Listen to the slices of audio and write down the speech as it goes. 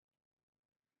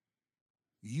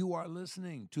You are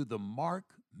listening to the Mark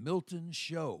Milton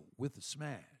Show with the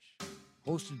Smash,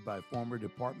 hosted by former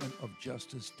Department of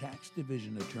Justice Tax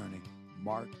Division Attorney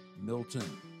Mark Milton,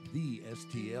 the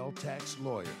STL tax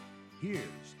lawyer. Here's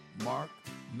Mark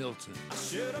Milton. I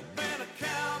should have been a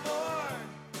cowboy.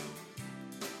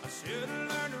 I should have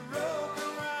learned to rope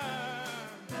and ride.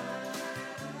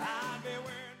 I'd be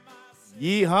wearing my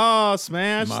Yeehaw,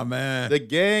 Smash. My man. The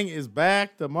gang is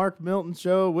back. The Mark Milton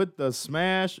Show with the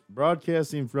Smash,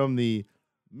 broadcasting from the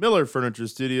Mueller Furniture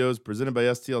Studios, presented by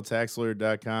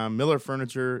STLTaxLawyer.com. Mueller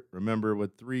Furniture, remember,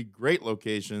 with 3 great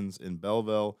locations in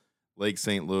Belleville, Lake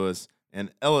St. Louis,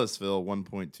 and Ellisville,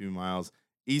 1.2 miles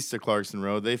east of Clarkson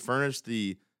Road. They furnished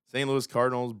the St. Louis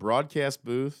Cardinals broadcast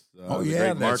booth.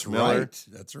 That's Miller. right.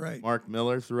 That's right. Mark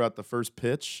Miller threw out the first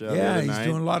pitch. The yeah, other he's night.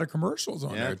 doing a lot of commercials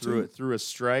on there, too. Threw a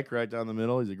strike right down the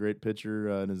middle. He's a great pitcher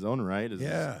in his own right. His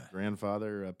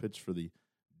grandfather pitched for the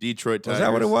Detroit Tigers. Was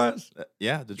that what it was?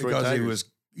 Detroit because Tigers.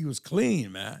 He was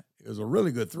clean, man. It was a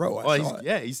really good throw.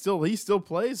 He still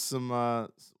plays some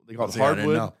they call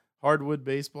it hardwood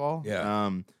baseball.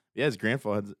 Yeah. His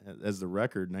grandfather has the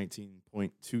record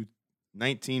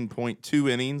 19.2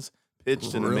 innings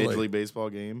pitched in a Major League Baseball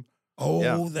game.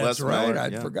 Oh, that's Les right. Miller,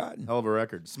 I'd forgotten. Hell of a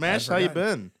record. Smash, how you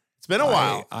been? It's been a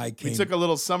while. We took a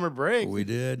little summer break. We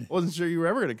did. Wasn't sure you were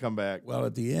ever going to come back. Well,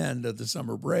 at the end of the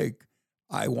summer break,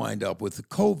 I wind up with the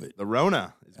COVID. The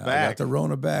Rona is back. I got the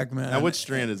Rona back, man. Now, which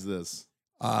strand is this?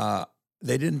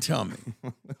 They didn't tell me.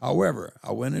 However,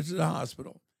 I went into the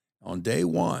hospital on day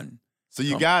 1. So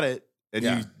you got it,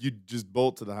 and you just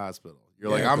bolt to the hospital. You're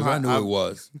like, I knew it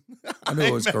was. I knew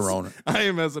it was Corona. I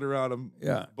ain't messing around. I'm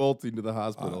bolting to the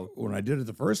hospital. When I did it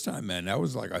the first time, man, that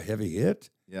was like a heavy hit.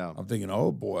 Yeah. I'm thinking,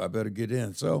 oh, boy, I better get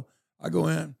in. So I go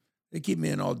in. They keep me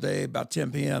in all day. About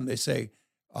 10 p.m., they say,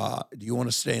 do you want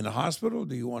to stay in the hospital or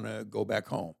do you want to go back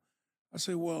home? I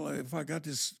say, well, if I got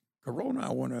this Corona,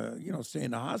 I want to, stay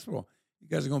in the hospital. You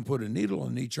guys are going to put a needle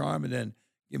in each arm and then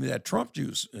give me that Trump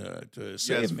juice to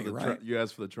save me, right? You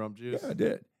asked for the Trump juice? Yeah, I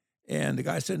did. And the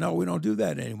guy said, no, we don't do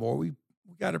that anymore. We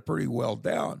got it pretty well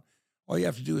down. All you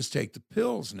have to do is take the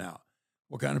pills now.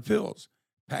 What kind of pills?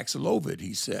 Paxlovid,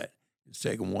 he said. Just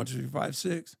take them 1, 2, 3, 5,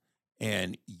 6,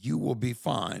 and you will be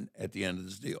fine at the end of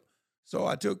this deal. So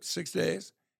I took 6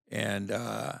 days, and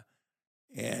I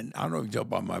don't know if you can tell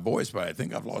by my voice, but I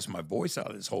think I've lost my voice out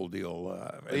of this whole deal.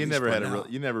 You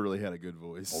never really had a good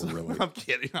voice. Oh, really? I'm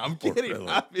kidding. Really?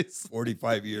 Obviously.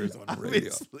 45 years on the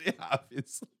radio.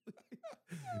 Obviously.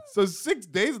 So 6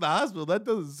 days in the hospital, that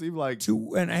doesn't seem like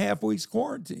 2.5 weeks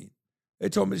quarantine. They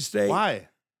told me to stay. Why?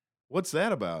 What's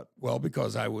that about? Well,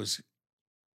 because I was,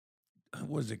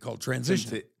 what is it called?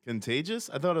 Transition. Contagious?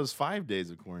 I thought it was 5 days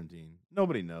of quarantine.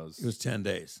 Nobody knows. It was 10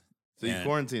 days. So you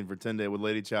quarantined for 10 days with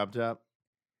Lady Chop Chop?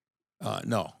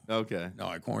 No. Okay. No,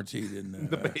 I quarantined in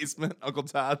the basement, Uncle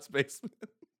Todd's basement.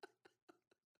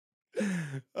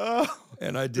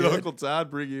 And I did. Did Uncle Todd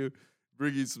bring you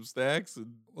some snacks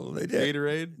and they did.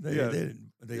 Gatorade? They did.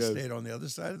 They stayed on the other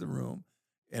side of the room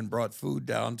and brought food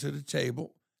down to the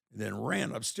table and then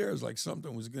ran upstairs like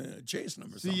something was going to chase them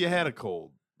or something. See, you had a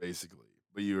cold, basically,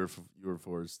 but you were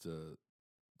forced to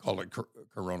call it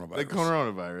coronavirus. The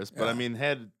coronavirus. But, I mean,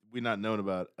 had we not known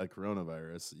about a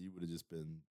coronavirus, you would have just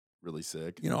been really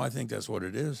sick. I think that's what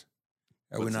it is.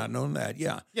 Had we not known that,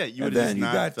 yeah. Yeah, you would have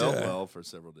not felt well for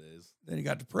several days. Then you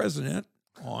got the president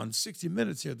on 60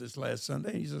 Minutes here this last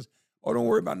Sunday. He says, oh, don't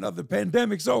worry about nothing. The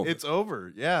pandemic's over. It's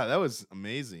over. Yeah, that was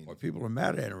amazing. Well, people are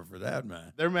mad at him for that,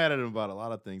 man. They're mad at him about a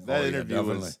lot of things. That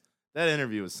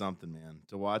interview was something, man.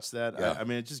 To watch that, I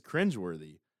mean, it's just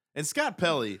cringeworthy. And Scott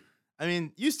Pelley, I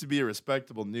mean, used to be a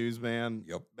respectable newsman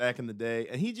back in the day,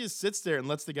 and he just sits there and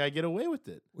lets the guy get away with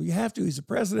it. Well, you have to. He's the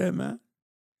president, man.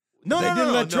 They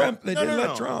didn't let Trump. They didn't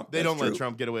let Trump. They don't let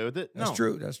Trump get away with it. That's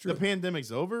true. That's true. The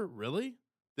pandemic's over? Really?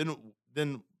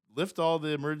 Then lift all the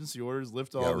emergency orders,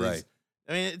 lift all these. Right.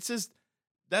 I mean, it's just,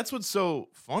 that's what's so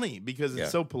funny because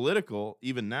it's so political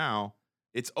even now.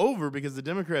 It's over because the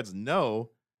Democrats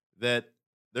know that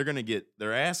they're going to get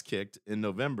their ass kicked in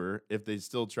November if they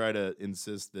still try to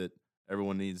insist that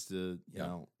everyone needs to,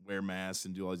 wear masks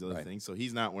and do all these other things. So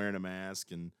he's not wearing a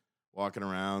mask and walking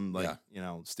around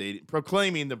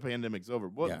proclaiming the pandemic's over.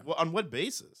 On what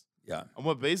basis? Yeah. On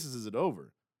what basis is it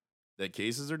over? That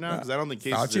cases are down? Because I don't think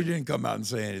cases Fauci didn't come out and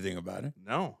say anything about it.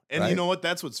 No. And you know what?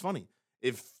 That's what's funny.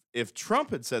 If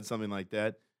Trump had said something like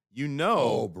that,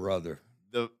 oh, brother,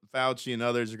 the Fauci and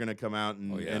others are going to come out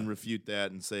and refute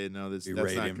that and say, no, that's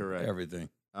not correct. Everything.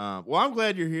 Well, I'm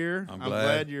glad you're here. I'm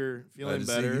glad you're feeling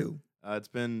better. See you. It's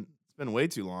been way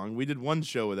too long. We did one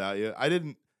show without you. I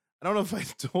don't know if I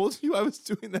told you I was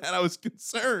doing that. I was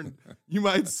concerned you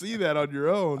might see that on your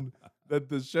own. that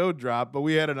the show dropped, but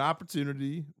we had an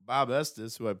opportunity. Bob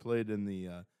Estes, who I played in the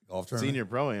Golf tournament? senior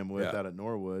pro-am with out at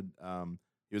Norwood,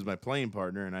 he was my playing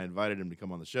partner, and I invited him to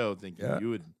come on the show thinking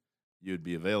you would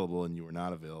be available, and you were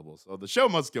not available. So the show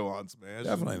must go on, Smash.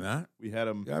 Definitely, man. We had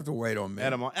him. You have to wait on me.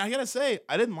 Had him on. And I got to say,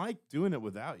 I didn't like doing it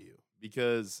without you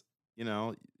because,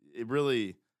 it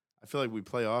really, I feel like we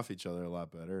play off each other a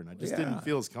lot better, and I just didn't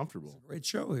feel as comfortable. It's a great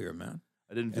show here, man.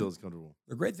 I didn't feel as comfortable.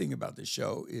 The great thing about this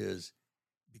show is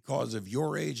because of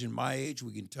your age and my age,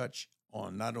 we can touch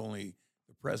on not only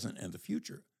the present and the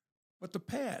future, but the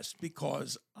past,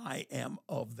 because I am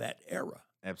of that era.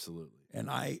 Absolutely. And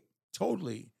I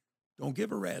totally don't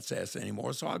give a rat's ass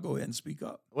anymore, so I'll go ahead and speak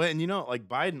up. Well, and like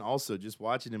Biden also, just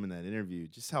watching him in that interview,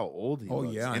 just how old he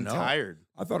was. Yeah, and I know. tired.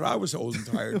 I thought I was old and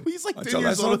tired. He's like 10 until I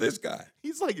years saw older. this guy.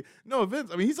 He's like, no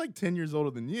offense, I mean, he's like 10 years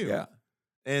older than you. Yeah.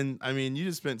 And, I mean, you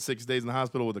just spent 6 days in the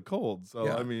hospital with a cold. So,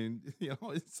 I mean,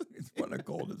 it's not a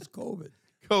cold, it's COVID.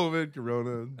 COVID,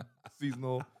 corona,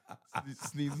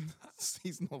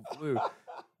 seasonal flu.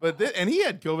 But and he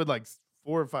had COVID like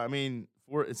 4 or 5. I mean,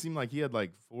 it seemed like he had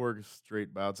like 4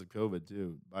 straight bouts of COVID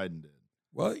too. Biden did.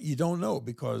 Well, you don't know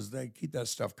because they keep that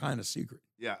stuff kind of secret.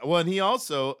 Yeah. Well, and he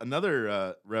also,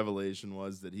 another revelation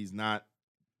was that he's not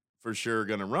for sure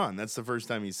going to run. That's the first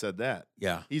time he said that.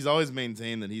 Yeah. He's always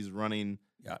maintained that he's running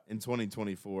in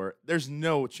 2024. There's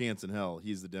no chance in hell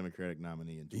he's the Democratic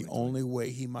nominee in 2024. The only way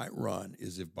he might run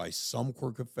is if by some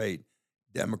quirk of fate,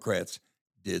 Democrats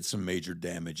did some major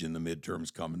damage in the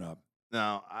midterms coming up.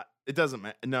 No, it doesn't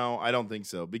matter. No, I don't think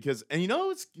so. Because, and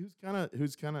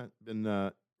who's kind of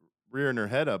been rearing her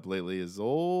head up lately is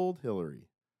old Hillary.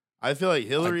 I feel like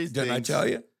Hillary didn't I tell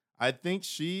you? I think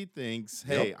she thinks,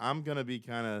 hey, I'm going to be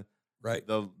kind of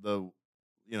the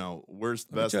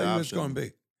worst, best option. It's going to be.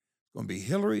 It's going to be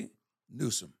Hillary,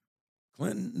 Newsom,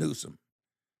 Clinton, Newsom,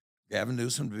 Gavin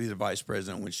Newsom to be the vice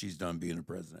president when she's done being the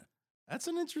president. That's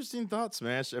an interesting thought,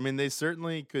 Smash. I mean, they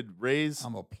certainly could raise.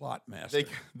 I'm a plot master.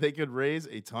 They could raise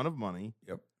a ton of money.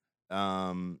 Yep.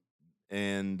 You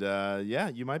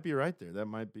might be right there. That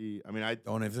might be. I mean, I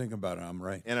don't even think about it. I'm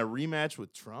right. And a rematch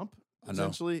with Trump,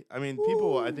 essentially. I mean,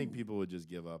 I think people would just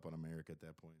give up on America at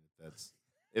that point.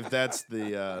 If that's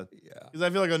the because I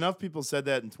feel like enough people said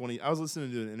that in 20. I was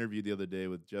listening to an interview the other day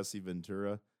with Jesse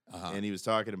Ventura, and he was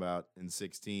talking about in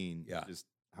 16, just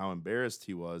how embarrassed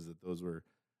he was that those were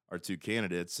our two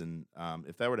candidates, and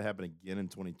if that were to happen again in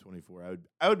 2024,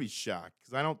 I would be shocked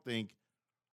because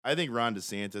I think Ron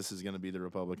DeSantis is going to be the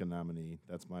Republican nominee.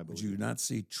 That's my belief. Would you not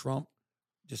see Trump,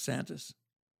 DeSantis,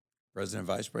 president,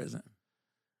 vice president?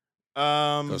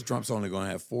 Because Trump's only going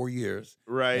to have 4 years.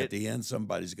 Right. At the end,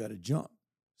 somebody's got to jump.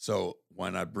 So why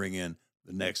not bring in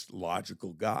the next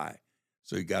logical guy?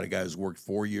 So you got a guy who's worked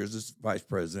 4 years as vice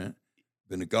president,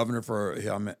 been a governor for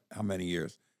how many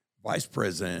years? Vice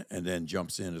president, and then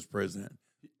jumps in as president,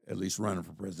 at least running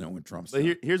for president when Trump's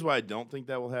But here's why I don't think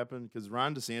that will happen, because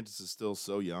Ron DeSantis is still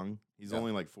so young. He's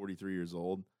only like 43 years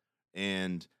old.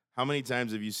 And how many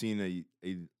times have you seen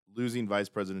a losing vice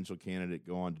presidential candidate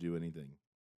go on to do anything?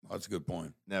 Oh, that's a good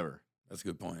point. Never. That's a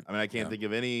good point. I mean, I can't think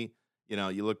of any,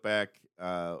 you look back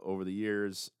over the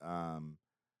years. I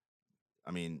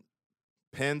mean,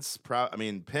 Pence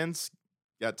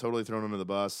got totally thrown under the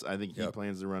bus. I think he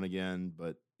plans to run again,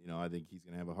 but I think he's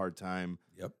going to have a hard time.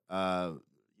 Yep.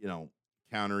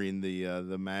 Countering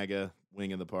the MAGA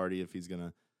wing of the party if he's going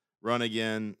to run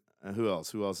again. Who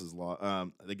else? Who else is lost?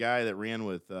 The guy that ran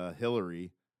with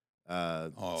Hillary,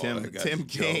 Tim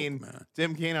Kaine.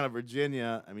 Tim Kaine out of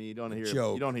Virginia. I mean, you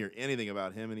don't hear anything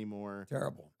about him anymore.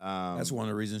 Terrible. That's one of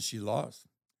the reasons she lost.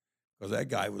 Because that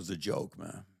guy was a joke,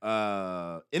 man.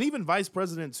 And even vice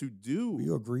presidents who do.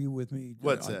 You agree with me?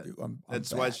 What's that?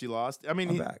 That's why she lost. I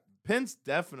mean, Pence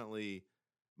definitely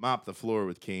mopped the floor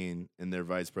with Kaine in their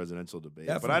vice presidential debate.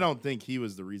 Definitely. But I don't think he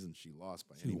was the reason she lost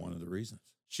by any means. One of the reasons.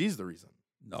 She's the reason.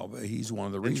 No, but he's one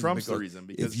of the reasons. And Trump's the reason.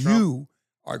 Because if you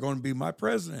are going to be my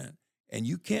president and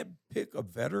you can't pick a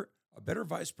better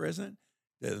vice president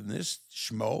than this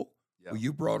schmo who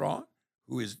you brought on,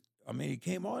 who is, I mean, he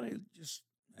came on and just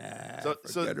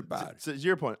forget about it. So to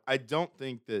your point, I don't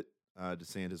think that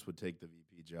DeSantis would take the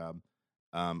VP job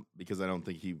because I don't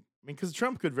think because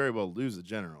Trump could very well lose the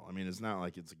general. I mean, it's not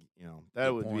like it's,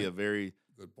 that would be a very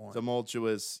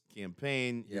tumultuous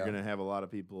campaign. You're going to have a lot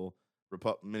of people,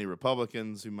 many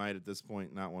Republicans who might at this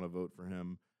point not want to vote for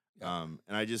him. Yeah.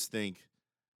 And I just think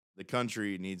the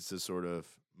country needs to sort of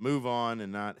move on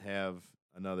and not have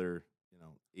another,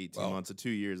 18 months or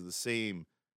 2 years of the same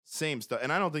stuff.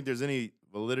 And I don't think there's any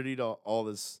validity to all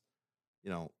this,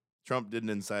 Trump didn't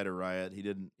incite a riot. He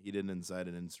didn't incite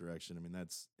an insurrection. I mean,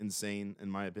 that's insane in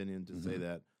my opinion to say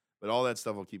that. but all that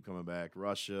stuff will keep coming back.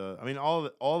 Russia. I mean, all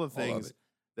the things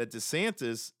that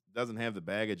DeSantis doesn't have the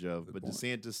baggage of, but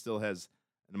DeSantis still has,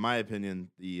 in my opinion,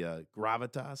 the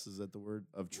gravitas, is that the word,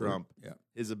 of Trump. Yeah.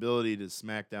 His ability to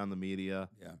smack down the media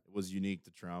Yeah. was unique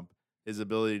to Trump. His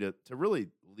ability to really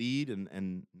lead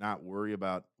and not worry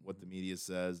about what the media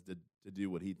says, to do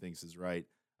what he thinks is right,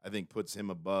 I think puts him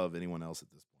above anyone else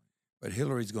at this point. But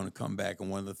Hillary's going to come back, and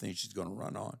one of the things she's going to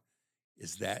run on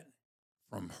is that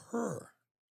from her,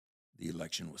 the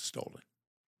election was stolen.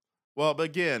 Well, but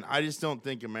again, I just don't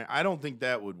think I don't think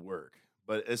that would work.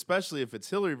 But especially if it's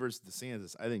Hillary versus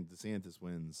DeSantis, I think DeSantis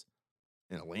wins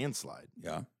in a landslide.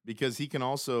 Yeah. Because he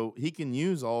can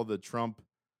use all the Trump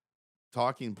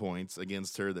talking points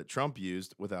against her that Trump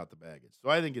used without the baggage. So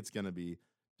I think it's going to be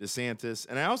DeSantis.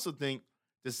 And I also think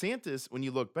DeSantis, when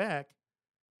you look back,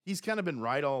 he's kind of been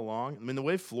right all along. I mean, the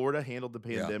way Florida handled the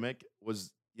pandemic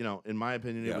was, in my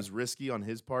opinion, it was risky on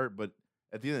his part. But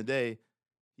at the end of the day,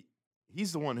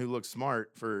 he's the one who looks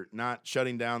smart for not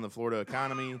shutting down the Florida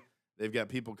economy. They've got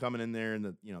people coming in there in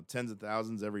the tens of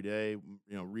thousands every day,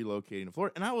 relocating to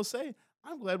Florida. And I will say,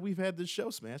 I'm glad we've had this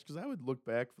show, Smash, because I would look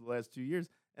back for the last 2 years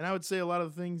and I would say a lot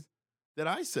of the things that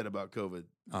I said about COVID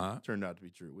turned out to be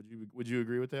true. Would you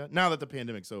agree with that? Now that the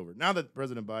pandemic's over, now that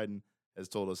President Biden has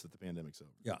told us that the pandemic's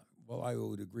over. Yeah. Well, I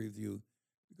would agree with you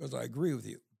because I agree with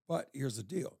you. But here's the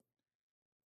deal.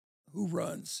 Who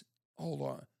runs? Hold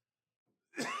on.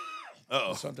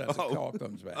 Uh-oh. Sometimes the call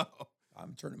comes back.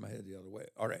 I'm turning my head the other way.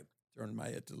 All right. Turning my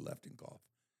head to the left and cough.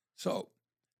 So,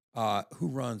 who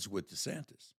runs with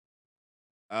DeSantis?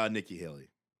 Nikki Haley.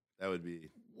 That would be.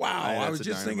 Wow. I was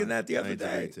just thinking that the other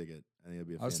day. Ticket. I think it'd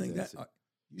be I was thinking that.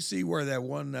 You see where that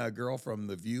one girl from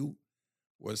The View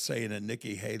was saying that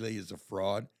Nikki Haley is a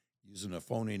fraud, using a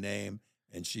phony name,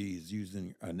 and she's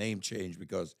using a name change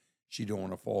because she don't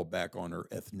want to fall back on her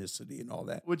ethnicity and all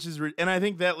that. Which is, and I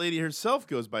think that lady herself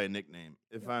goes by a nickname,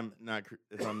 if I'm not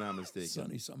mistaken.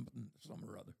 Sonny some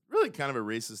or other. Really, kind of a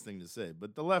racist thing to say,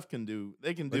 but the left can do.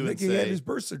 They can do Nikki and say. Haley's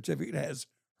birth certificate has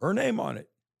her name on it.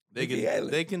 They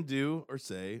can do or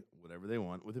say whatever they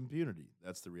want with impunity.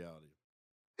 That's the reality.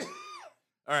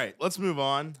 All right, let's move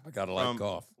on. I got a light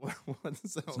cough.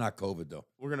 So it's not COVID though.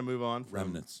 We're gonna move on from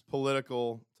remnants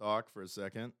political talk for a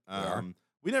second.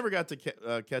 We never got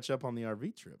to catch up on the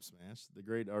RV trip, Smash. The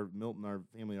great Milton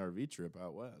family RV trip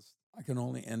out west. I can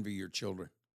only envy your children.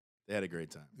 They had a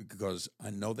great time. Because I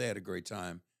know they had a great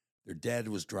time. Their dad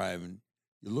was driving.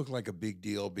 You look like a big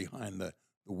deal behind the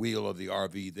wheel of the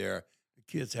RV there. The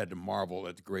kids had to marvel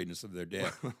at the greatness of their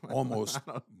dad. Almost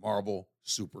Marvel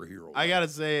superhero. I got to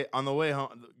say, on the way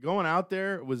home, going out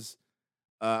there was,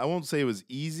 I won't say it was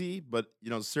easy, but,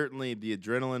 certainly the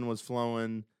adrenaline was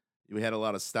flowing. We had a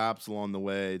lot of stops along the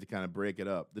way to kind of break it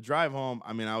up. The drive home,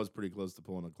 I mean, I was pretty close to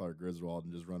pulling a Clark Griswold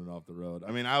and just running off the road.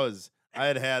 I mean, I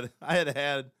had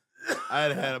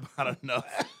about enough.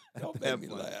 Don't make me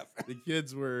laugh. The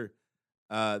kids were,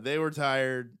 they were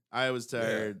tired. I was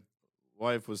tired. Yeah.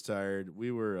 Wife was tired.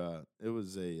 We were. It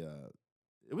was a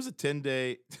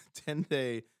 10-day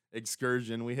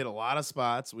excursion. We hit a lot of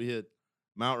spots. We hit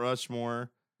Mount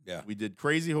Rushmore. Yeah, we did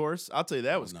Crazy Horse. I'll tell you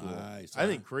that was cool. Nice. I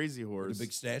think Crazy Horse, the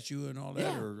big statue and all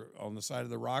that, or on the side of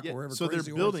the rock, or wherever. So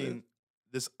Crazy they're Horse building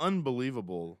this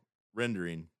unbelievable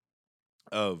rendering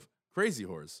of Crazy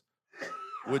Horse,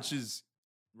 which is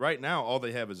right now all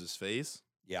they have is his face.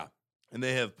 Yeah, and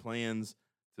they have plans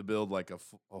to build like a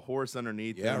horse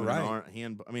underneath. Yeah, him right.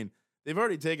 I mean, they've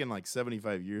already taken like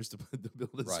 75 years to build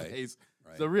his face.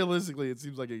 Right. So realistically, it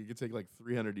seems like it could take like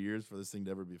 300 years for this thing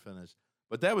to ever be finished.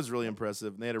 But that was really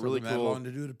impressive. And they had a really cool. Long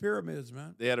to do the pyramids,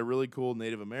 man. They had a really cool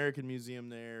Native American museum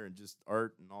there, and just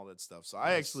art and all that stuff. So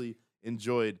I actually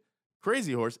enjoyed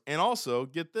Crazy Horse, and also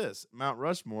get this: Mount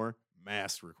Rushmore,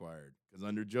 mask required, because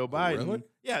under Joe Biden, really?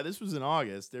 Yeah, this was in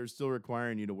August. They're still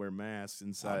requiring you to wear masks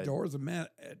inside. Outdoors, at Mount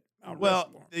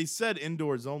Rushmore. They said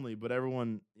indoors only, but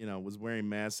everyone was wearing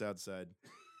masks outside.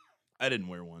 I didn't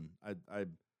wear one. I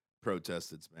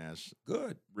protested. Smash.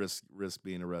 Good. Risk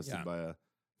being arrested by a.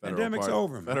 Pandemic's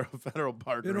over, man. Federal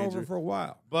park Been ranger. over for a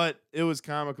while. But it was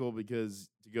comical because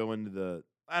to go into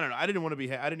I don't know. I didn't want to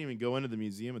be. I didn't even go into the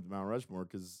museum at the Mount Rushmore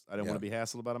because I didn't want to be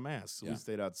hassled about a mask. So we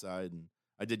stayed outside, and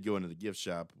I did go into the gift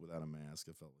shop without a mask.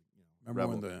 I felt like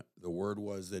remember when the word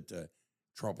was that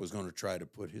Trump was going to try to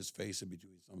put his face in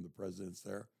between some of the presidents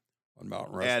there on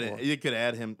Mount Rushmore. You could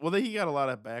add him. Well, he got a lot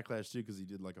of backlash too because he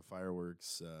did like a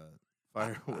fireworks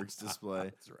display.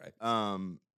 That's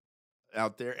right.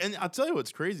 Out there, and I'll tell you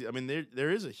what's crazy. I mean,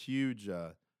 there is a huge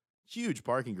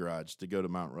parking garage to go to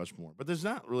Mount Rushmore, but there's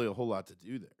not really a whole lot to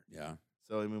do there. Yeah.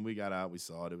 So I mean, we got out, we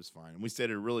saw it, it was fine, and we stayed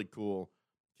at a really cool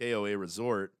KOA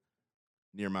resort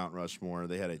near Mount Rushmore.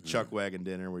 They had a chuck wagon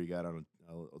dinner where you got on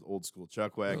an old school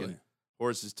chuck wagon. Really?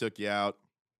 Horses took you out.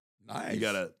 Nice. You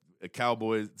got a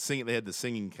cowboy singing. They had the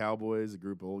singing cowboys, a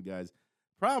group of old guys.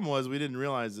 Problem was we didn't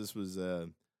realize this was a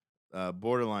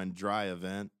borderline dry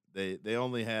event. They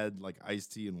only had like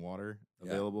iced tea and water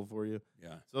available for you.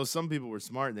 Yeah. So some people were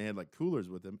smart and they had like coolers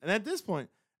with them. And at this point,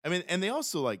 I mean, and they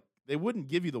also like they wouldn't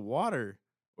give you the water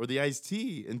or the iced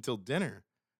tea until dinner.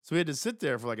 So we had to sit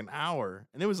there for like an hour,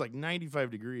 and it was like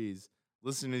 95 degrees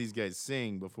listening to these guys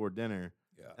sing before dinner.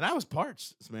 Yeah. And I was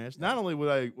parched, Smash. Yeah. Not only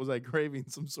was I craving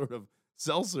some sort of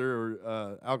seltzer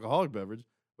or alcoholic beverage,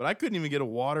 but I couldn't even get a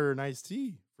water and iced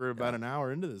tea for about an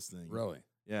hour into this thing. Really?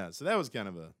 Yeah. So that was kind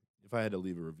of if I had to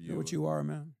leave a review. You know what you are,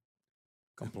 man?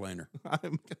 Complainer.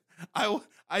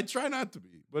 I try not to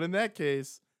be, but in that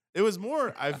case, it was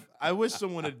more. I wish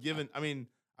someone had given. I mean,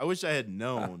 I wish I had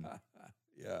known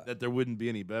that there wouldn't be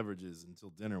any beverages until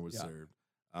dinner was served.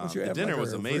 The dinner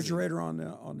was amazing. Refrigerator on the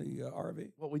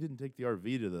RV? Well, we didn't take the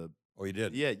RV to the. Oh, you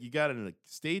did? Yeah, you got in a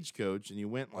stagecoach and you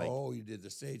went like. Oh, you did the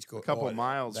stagecoach. A couple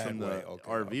miles from the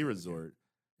RV okay. resort.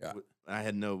 Yeah. I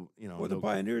had no, What the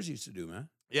pioneers used to do, man.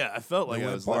 Yeah, I felt like You I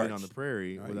went was living parched. on the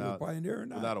prairie Right, you a pioneer or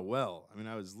not? without a well. I mean,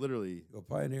 I was literally You a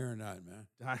pioneer or not,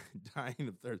 man? dying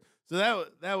of thirst. So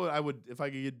that would I would if I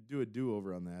could do a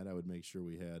do-over on that, I would make sure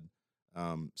we had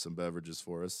some beverages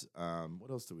for us. What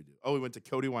else did we do? Oh, we went to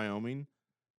Cody, Wyoming.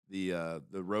 The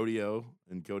rodeo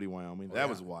in Cody, Wyoming. That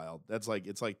was wild. It's like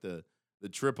the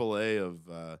AAA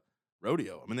of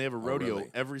rodeo. I mean, they have a rodeo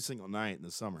really? every single night in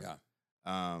the summer.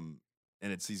 Yeah.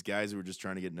 And it's these guys who are just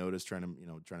trying to get noticed, trying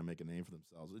to make a name for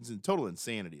themselves. It's in total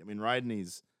insanity. I mean, riding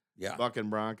these bucking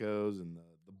broncos and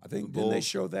I think the didn't they bulls.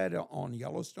 show that on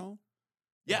Yellowstone?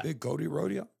 Yeah. The big Cody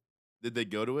rodeo. Did they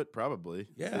go to it? Probably.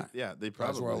 Yeah. They That's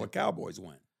probably. where all the cowboys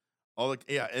went.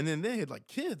 And then they had like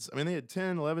kids. I mean, they had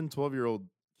 10, 11, 12-year-old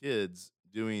kids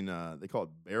doing they call it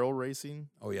barrel racing.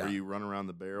 Oh yeah. Where you run around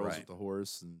the barrels Right. with the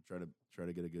horse and try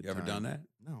to get a good You ever time. done that?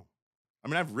 No. I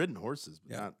mean, I've ridden horses,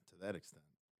 but Yeah. not to that extent.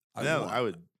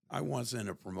 I once in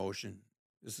a promotion.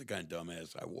 This is the kind of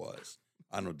dumbass I was.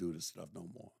 I don't do this stuff no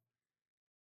more.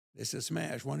 They said,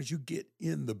 Smash, why don't you get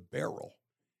in the barrel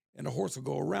and the horse will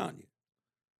go around you?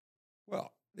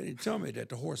 Well, they didn't tell me that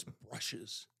the horse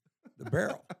brushes the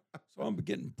barrel. So I'm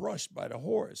getting brushed by the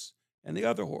horse and the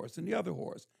other horse and the other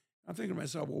horse. I'm thinking to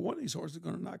myself, well, one of these horses is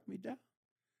going to knock me down.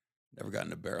 Never got in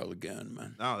the barrel again,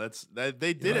 man. No,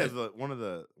 they did have one of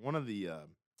the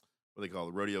what they call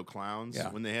the rodeo clowns.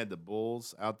 Yeah. When they had the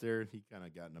bulls out there, he kind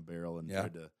of got in a barrel and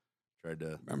tried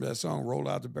to. Remember that song, Roll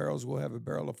Out the Barrels, We'll Have a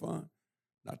Barrel of Fun?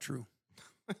 Not true.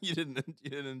 you didn't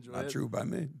enjoy it. Not true by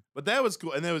me. But that was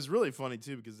cool, and that was really funny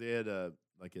too because they had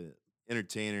like an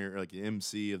entertainer, like an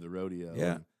MC of the rodeo.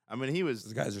 Yeah. And, I mean,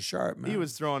 Those guys are sharp, man. he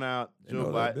was throwing out They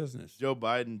know their business. Joe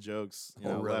Biden jokes,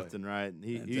 Really? left and right, and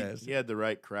he had the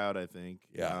right crowd, I think.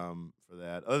 Yeah. For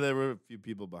that. Oh, there were a few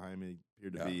people behind me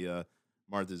appeared to be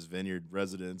Martha's Vineyard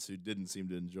residents who didn't seem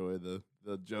to enjoy the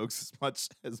jokes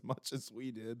as much as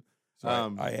we did. So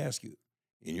I ask you,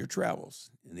 in your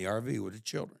travels in the RV with the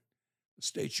children, the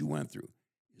states you went through,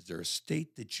 is there a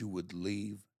state that you would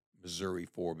leave Missouri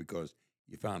for because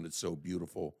you found it so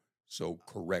beautiful, so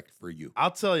correct for you?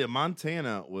 I'll tell you,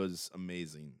 Montana was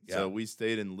amazing. Yeah. So we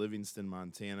stayed in Livingston,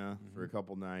 Montana for a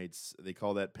couple nights. They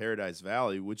call that Paradise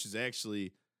Valley, which is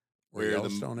actually where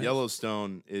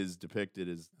Yellowstone is depicted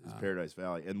as Paradise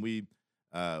Valley. And we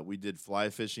did fly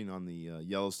fishing on the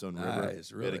Yellowstone River.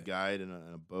 Nice, We had a guide and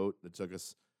a boat that took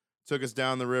us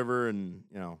down the river, and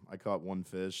I caught one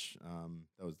fish.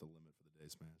 That was the limit for the day,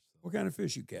 Smash. So. What kind of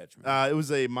fish you catch, man? It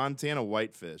was a Montana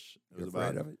whitefish. You're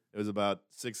afraid of it? It was about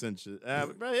 6 inches. It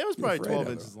was probably 12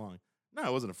 inches long. No, I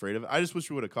wasn't afraid of it. I just wish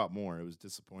we would have caught more. It was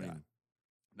disappointing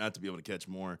not to be able to catch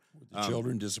more. Were the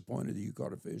children disappointed that you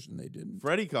caught a fish and they didn't?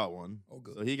 Freddie caught one. Oh,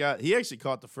 good. So he actually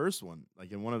caught the first one,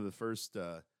 like in one of his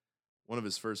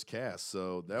first casts.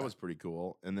 So that was pretty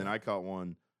cool. And then I caught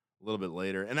one a little bit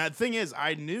later. And the thing is,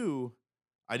 I didn't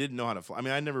know how to fly. I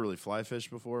mean, I never really fly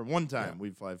fished before. One time we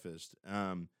fly fished.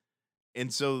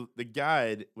 And so the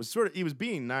guide was he was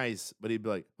being nice, but he'd be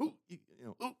like,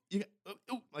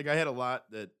 like I had a lot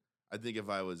that I think if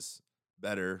I was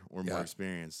better or more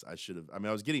experienced, I should have. I mean,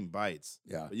 I was getting bites.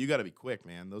 Yeah. But you got to be quick,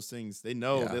 man. Those things, they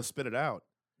know they'll spit it out.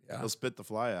 Yeah. They'll spit the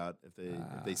fly out if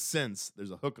they sense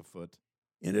there's a hook afoot.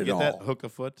 In it Get all. that hook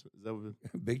afoot? Is that what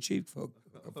Big Chief hook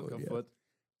hook afoot, afoot?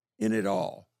 In it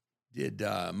all, did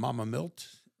Mama Milt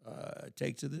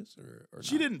take to this or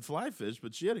She not? didn't fly fish,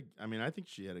 but I think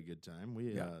she had a good time.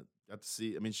 We got to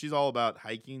see. I mean, she's all about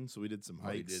hiking, so we did some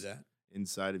Oh, you hikes did that?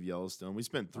 inside of Yellowstone. We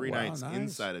spent 3 wow, nights nice.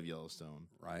 inside of Yellowstone.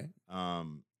 Right.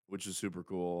 which is super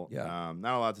cool. Yeah.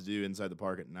 Not a lot to do inside the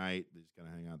park at night. They just kind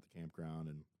of hang out at the campground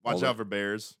and watch All out for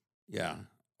bears. Yeah.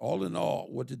 All in all,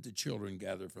 what did the children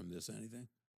gather from this? Anything?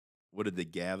 What did they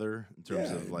gather in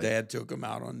terms of like Dad took them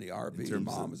out on the RV.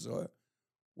 Mom was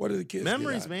what are the kids?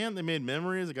 Memories, man. They made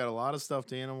memories. They got a lot of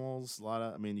stuffed animals. A lot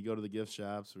of. I mean, you go to the gift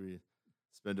shops where you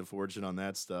spend a fortune on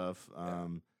that stuff.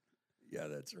 Yeah,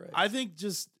 that's right. I think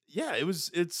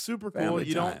it's super cool. Family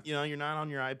You time. don't, you're not on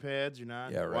your iPads. You're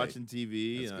not right. watching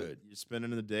TV. That's good. You're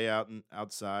spending the day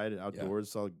outside,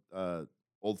 outdoors. Saw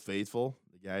Old Faithful,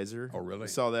 the geyser. Oh, really? We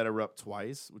saw that erupt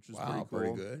twice, which was pretty cool.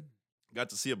 Very good. Got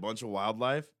to see a bunch of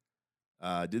wildlife.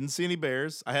 Didn't see any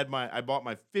bears. I bought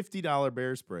my $50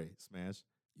 bear spray. Smash.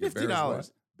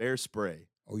 $50 bear spray.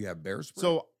 Oh, yeah, bear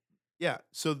spray.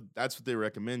 So that's what they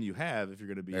recommend you have if you're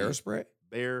going to be bear spray.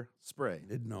 Bear spray.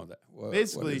 Didn't know that.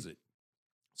 Basically, what is it?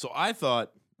 So I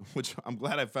thought, which I'm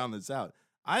glad I found this out.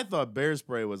 I thought bear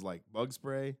spray was like bug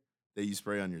spray that you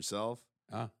spray on yourself.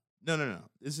 Huh? No.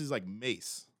 This is like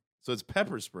mace. So it's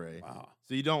pepper spray. Wow.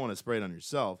 So you don't want to spray it on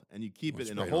yourself, and you keep it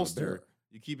in a holster.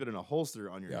 You keep it in a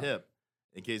holster on your hip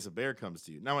in case a bear comes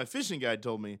to you. Now, my fishing guide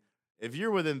told me if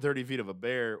you're within 30 feet of a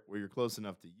bear where you're close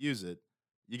enough to use it,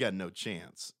 you got no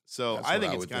chance. So I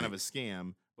think it's kind of a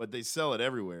scam, but they sell it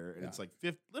everywhere, and it's like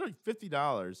literally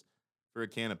 $50 for a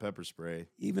can of pepper spray.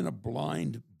 Even a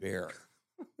blind bear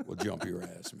will jump your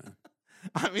ass, man.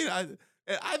 I mean,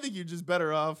 I think you're just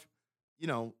better off,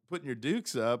 putting your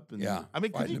dukes up. And, I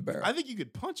mean, I think you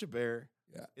could punch a bear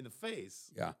in the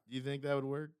face. Yeah. Do you think that would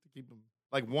work to keep him?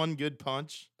 Like one good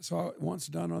punch? I saw it once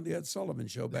done on the Ed Sullivan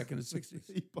Show back in the 60s.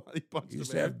 he punched He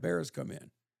used to have bears come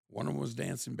in. One of them was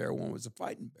dancing bear, one was a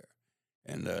fighting bear.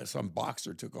 And some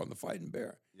boxer took on the fighting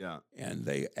bear. Yeah. And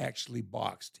they actually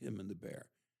boxed him and the bear.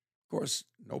 Of course,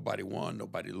 nobody won,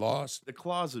 nobody lost. The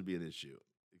claws would be an issue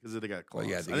because they got claws.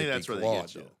 Well, yeah, I think that's where they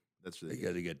get you. That's where they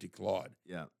got to get declawed.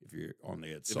 Yeah. If you're on the Ed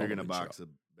If you're Sullivan going to box show.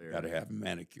 a bear. Got to have a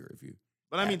manicure if you.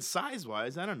 But I mean,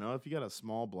 size-wise, I don't know. If you got a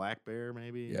small black bear,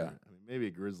 maybe. Yeah. I mean, maybe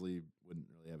a grizzly wouldn't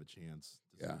really have a chance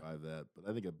to survive that. But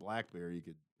I think a black bear, you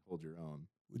could hold your own.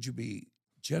 Would you be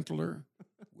gentler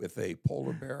with a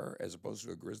polar bear as opposed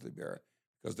to a grizzly bear?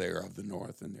 Because they are of the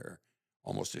north and they're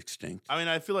almost extinct. I mean,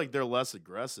 I feel like they're less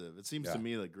aggressive. It seems to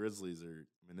me like grizzlies are,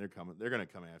 they're going to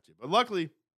come after you. But luckily,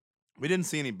 we didn't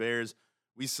see any bears.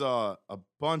 We saw a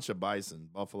bunch of bison,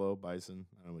 buffalo, bison.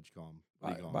 I don't know what you call them. What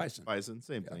do you call bison. Them? Bison,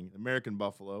 same thing. American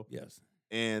buffalo. Yes.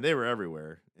 And they were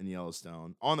everywhere in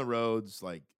Yellowstone, on the roads,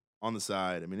 like on the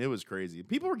side. I mean, it was crazy.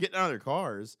 People were getting out of their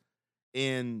cars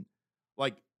and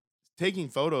like taking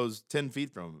photos 10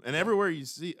 feet from them. And everywhere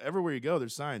you go,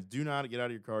 there's signs. Do not get out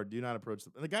of your car. Do not approach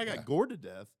them. And the guy got gored to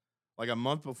death like a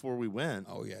month before we went.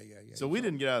 Oh, yeah. So we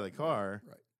didn't get out of the car.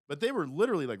 Right. But they were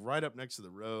literally like right up next to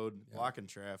the road, blocking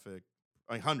traffic.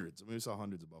 Like hundreds. I mean, we saw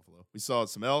hundreds of buffalo. We saw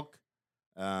some elk.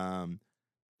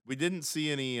 We didn't see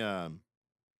any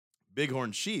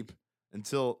bighorn sheep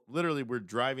until literally we're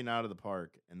driving out of the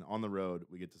park, and on the road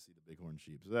we get to see the bighorn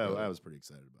sheep. So I was pretty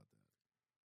excited about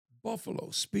that.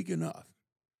 Buffalo, speaking of,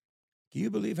 can you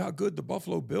believe how good the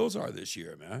Buffalo Bills are this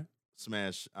year, man?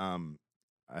 Smash. I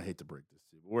hate to break this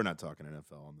to you, but we're not talking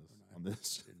NFL on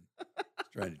this.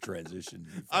 Trying to transition.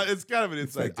 It's kind of an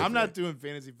insight. I'm not doing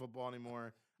fantasy football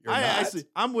anymore.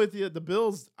 I'm with you. The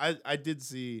Bills, I did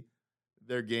see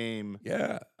their game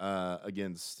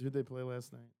against, who did they play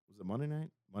last night? Was it Monday night?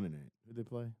 Monday night. Who did they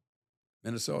play?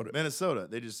 Minnesota.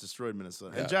 They just destroyed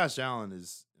Minnesota. Yeah. And Josh Allen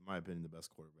is, in my opinion, the best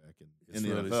quarterback in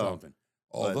the really NFL. Something.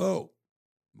 Although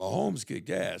Mahomes kicked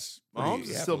ass. Mahomes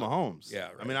is still Mahomes. Yeah,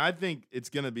 right. I mean, I think it's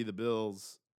going to be the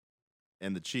Bills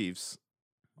and the Chiefs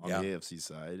on the AFC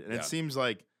side. And it seems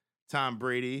like Tom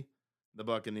Brady, the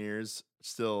Buccaneers,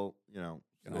 still, Can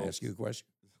I ask you a question?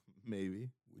 Maybe.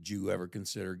 Would you ever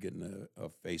consider getting a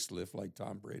facelift like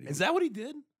Tom Brady? Is that what he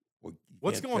did? Well,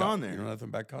 what's going on there? You know nothing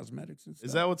about cosmetics and stuff?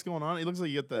 Is that what's going on? He looks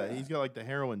like he's got like the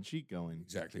heroin cheek going.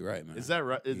 Exactly right, man. Is that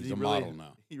right? He's a model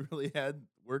now. He really had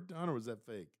work done, or was that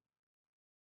fake?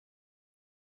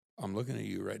 I'm looking at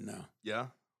you right now. Yeah.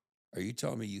 Are you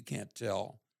telling me you can't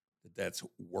tell that that's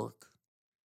work?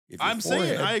 I'm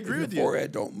saying I agree with you. Your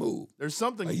forehead don't move. There's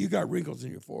something. You got wrinkles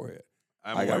in your forehead.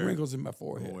 I got wrinkles in my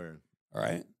forehead. I'm aware. All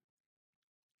right.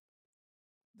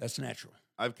 That's natural.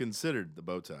 I've considered the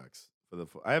Botox for the.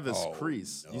 I have this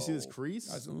crease. No. Do you see this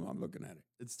crease? I'm looking at it.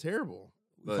 It's terrible.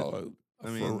 We call it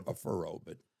a furrow,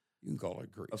 but you can call it a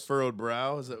crease. A furrowed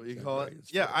brow, is that what you call it?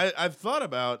 Yeah, I've thought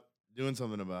about doing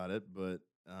something about it, but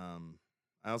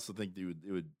I also think people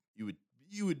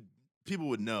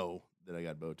would know that I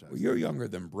got Botox. Well, you're younger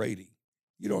than Brady.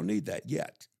 You don't need that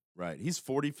yet. Right. He's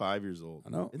 45 years old. I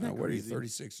know. Isn't that what are you, crazy?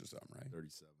 36 or something, right?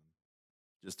 37.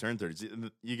 Just turned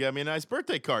 30. You got me a nice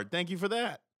birthday card. Thank you for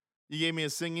that. You gave me a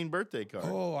singing birthday card.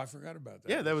 Oh, I forgot about that.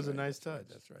 Yeah, that That's was a right, nice that's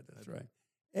right, touch. That's right.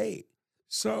 Hey,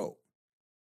 so,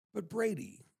 but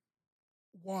Brady,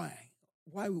 why?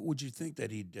 Why would you think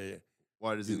that he'd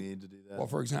Why does he need to do that? Well,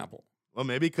 for example. Well,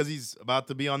 maybe because he's about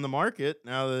to be on the market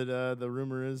now that the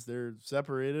rumor is they're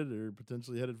separated or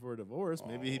potentially headed for a divorce.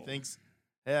 Maybe he thinks,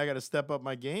 hey, I got to step up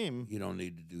my game. You don't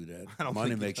need to do that. I don't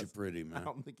Money think he makes you does. pretty, man. I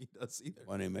don't think he does either.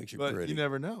 Money makes you But pretty. you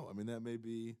never know. I mean, that may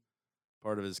be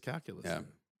part of his calculus. Yeah.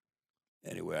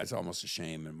 there. Anyway, it's almost a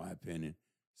shame, in my opinion,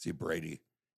 see Brady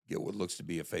get what looks to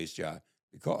be a face job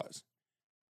because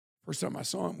first time I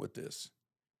saw him with this,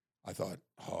 I thought,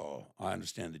 oh, I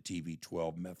understand the TV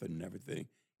 12 method and everything,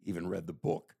 even read the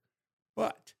book.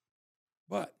 But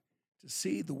to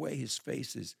see the way his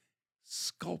face is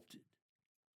sculpted,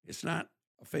 it's not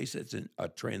a face that's in a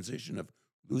transition of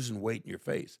losing weight in your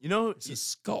face. You know, It's a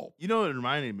sculpt. you know what it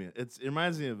reminded me? It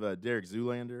reminds me of Derek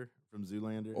Zoolander from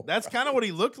Zoolander. Oh, That's kind of what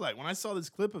he looked like when I saw this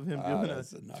clip of him doing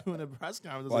that's a press conference.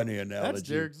 I was funny like,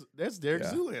 analogy. That's Derek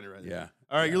Yeah. Zoolander right there. Yeah.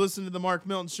 All right, Yeah. you're listening to the Mark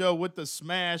Milton Show with the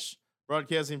Smash,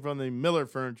 broadcasting from the Miller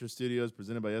Furniture Studios,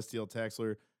 presented by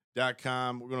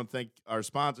STLTaxler.com. We're going to thank our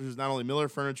sponsors, not only Miller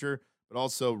Furniture, but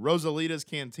also Rosalita's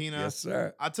Cantina. Yes,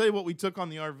 sir. I'll tell you what we took on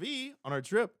the RV on our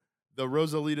trip, the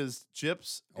Rosalita's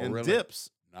chips Oh, and really? dips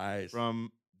Nice.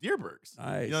 from Deerbergs.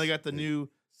 Nice. You know, they got the new,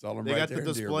 Sell 'em they right got the there in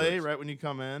display Deerbergs. right when you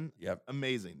come in. Yep.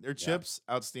 Amazing. Their chips,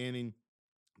 outstanding.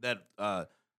 That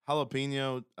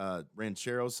jalapeno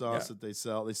ranchero sauce that they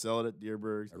sell it at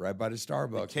Deerbergs. Right by the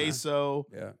Starbucks. The man. queso,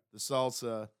 Yeah. the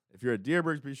salsa. If you're at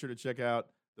Deerbergs, be sure to check out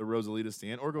the Rosalita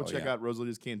stand or go check out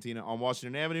Rosalita's Cantina on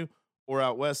Washington Avenue or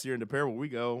out west here in DePere where we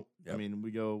go. Yep. I mean,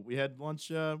 we had lunch.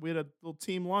 We had a little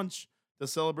team lunch to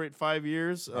celebrate 5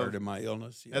 years Part of of my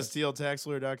illness. Yes.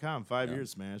 STLTaxler.com. 5 Yeah. years,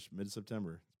 Smash,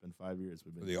 mid-September. It's been 5 years.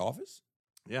 We've For been the office?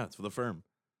 Yeah, it's for the firm.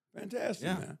 Fantastic,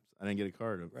 Yeah. man. I didn't get a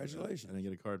card. Congratulations. I didn't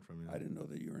get a card from you. I didn't know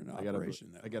that you were in I got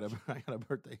operation. I got a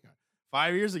birthday card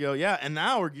 5 years ago. Yeah, and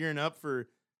now we're gearing up for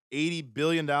 $80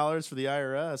 billion for the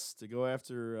IRS to go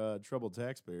after troubled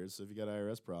taxpayers. So if you got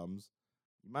IRS problems,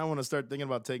 you might want to start thinking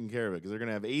about taking care of it because they're going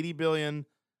to have $80 billion,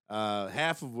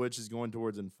 half of which is going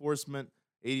towards enforcement.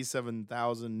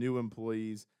 87,000 new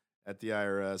employees at the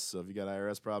IRS. So if you got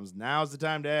IRS problems, now's the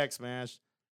time to act, Smash.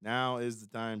 Now is the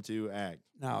time to act.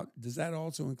 Now, does that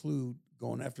also include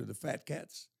going after the fat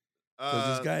cats?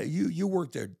 Because this guy, you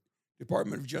work there,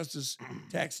 Department of Justice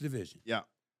Tax Division. Yeah.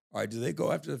 All right, do they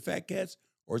go after the fat cats,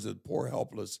 or is it poor,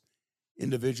 helpless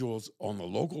individuals on the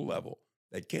local level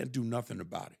that can't do nothing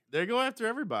about it? They go after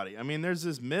everybody. I mean, there's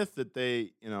this myth that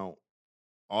they,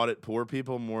 audit poor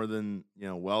people more than,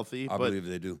 wealthy. I believe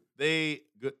they do.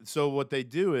 So what they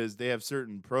do is they have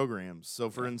certain programs. So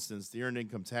for instance, the Earned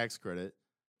Income Tax Credit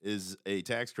is a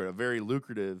tax credit, a very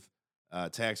lucrative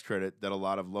tax credit that a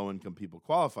lot of low-income people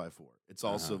qualify for. It's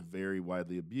also very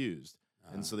widely abused.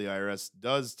 And so the IRS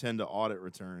does tend to audit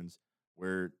returns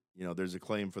where, there's a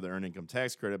claim for the Earned Income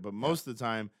Tax Credit, but most of the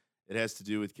time it has to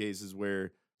do with cases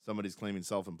where somebody's claiming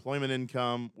self-employment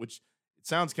income, which it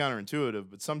sounds counterintuitive,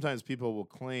 but sometimes people will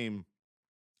claim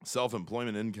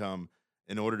self-employment income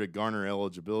in order to garner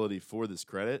eligibility for this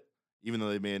credit, even though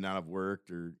they may not have worked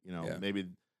or, maybe,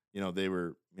 they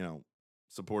were,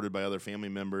 supported by other family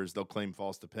members. They'll claim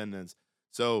false dependents.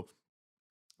 So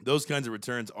those kinds of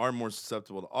returns are more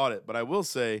susceptible to audit. But I will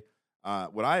say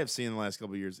what I have seen in the last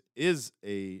couple of years is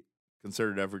a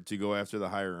concerted effort to go after the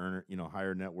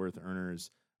higher net worth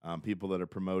earners, people that are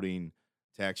promoting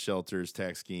tax shelters,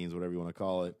 tax schemes, whatever you want to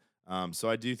call it. So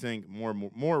I do think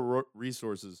more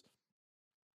resources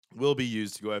will be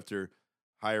used to go after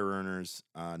higher earners,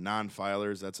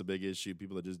 non-filers. That's a big issue.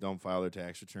 People that just don't file their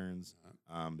tax returns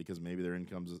because maybe their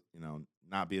income's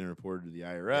not being reported to the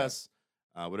IRS,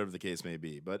 whatever the case may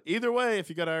be. But either way, if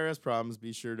you got IRS problems,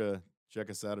 be sure to check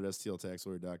us out at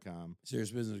STLTaxlawyer.com.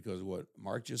 Serious business, because what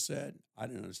Mark just said, I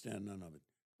didn't understand none of it,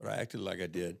 but I acted like I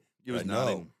did. He was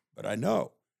nodding. But I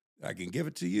know I can give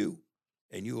it to you,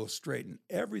 and you will straighten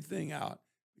everything out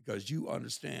because you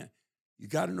understand. You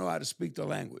got to know how to speak the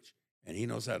language, and he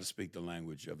knows how to speak the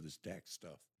language of this tax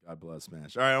stuff. God bless,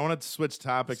 Smash. All right, I wanted to switch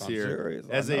topics here. Serious,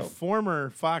 As a former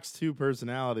Fox 2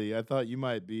 personality, I thought you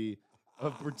might be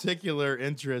of particular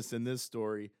interest in this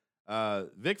story.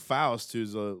 Vic Faust,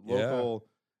 who's a local,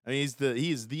 I mean,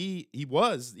 he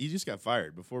just got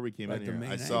fired before we came in here.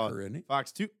 I saw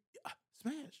Fox 2.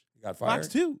 Smash. You got fired? Fox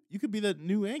 2. You could be the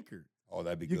new anchor. Oh,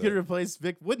 that'd be you good. You could replace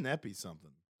Vic. Wouldn't that be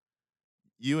something?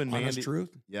 You and Mandy. Honest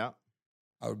truth? Yeah.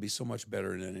 I would be so much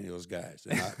better than any of those guys.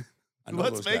 And I know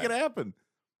Let's make it happen.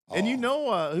 Oh. And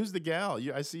who's the gal?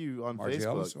 I see you on Margie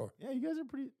Facebook. Ellis, Yeah, you guys are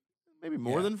pretty. maybe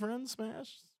more than friends,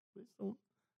 Smash.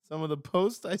 Some of the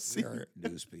posts I see. We are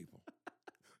news people.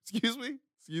 Excuse me?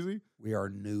 We are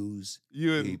news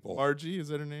You and people. Margie, is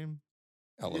that her name?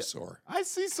 Elisor. Yeah. I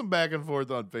see some back and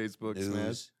forth on Facebook, News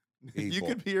Smash. You people.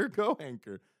 could be her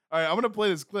co-anchor. All right, I'm going to play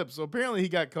this clip. So apparently he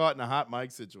got caught in a hot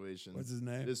mic situation. What's his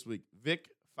name? This week. Vic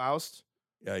Faust.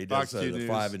 Yeah, he does Fox 2 the News.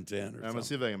 5 and 10 or I'm something. going to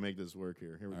see if I can make this work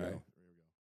here. Here we All go. right.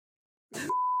 Here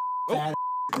we go.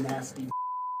 Fat nasty.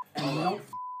 And you don't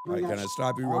All right, can I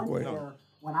stop you real on quick? air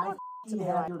when I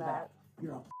have your back.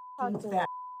 You're a fat.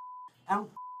 I don't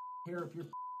care if you're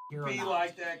here or Be not.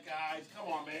 like that, guys. Come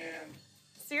on, man.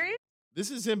 Serious? This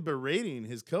is him berating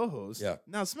his co-host. Yeah.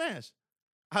 Now, Smash,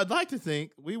 I'd like to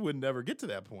think we would never get to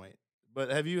that point. But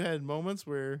have you had moments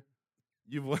where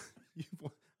you've won?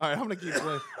 All right, I'm going to keep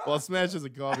playing. While Smash is a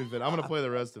coffee fit, I'm going to play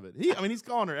the rest of it. He's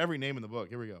calling her every name in the book.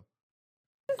 Here we go.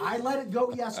 I let it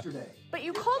go yesterday. But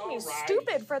you called me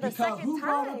stupid for the Because second who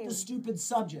brought up time. the stupid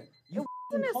subject? You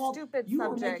wasn't a called, stupid you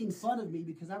subject. were making fun of me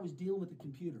because I was dealing with the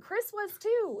computer. Chris was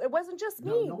too. It wasn't just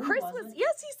me. No, he Chris wasn't. was.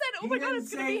 Yes, he said, "Oh He my God, didn't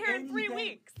it's going to be say here in 3 anything-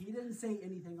 weeks." He didn't say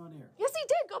anything on air. Yes, he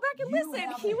did. Go back and You listen.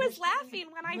 have He a was history- laughing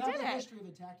when I you did have a it. history of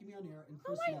attacking me on air, and No,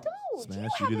 Chris I knows. don't. Smash, you you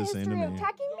have do a the same to history of me.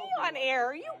 attacking me on air.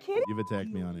 Are you kidding? You've attacked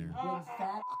me on air. Big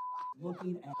fat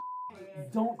looking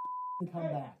at. Don't come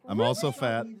back. I'm also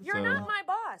fat. You're so. not my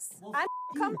boss. Well, I'm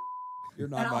come. You're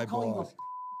And not I'll my call you boss.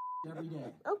 every day.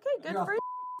 Okay, good You're for a you.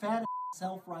 fat,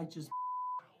 self-righteous.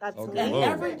 That's Okay. And me. Whoa.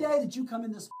 every day that you come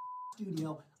in this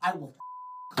studio, I will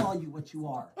call you what you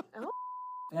are. Oh.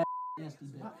 Fat, nasty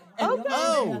bitch. And Okay. the only reason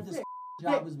Oh. I have this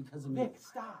job is because of me.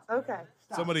 Okay.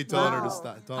 Somebody telling her Wow. to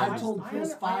stop. I told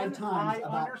Chris 5 times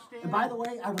about. And by the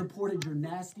way, I reported your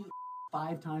nasty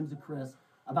 5 times to Chris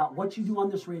about what you do on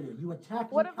this radio. You attack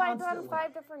me What have I constantly. done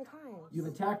 5 different times? You've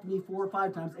attacked me 4 or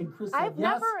 5 times, and Chris said I've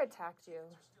yes. never attacked you.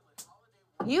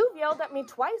 You've yelled at me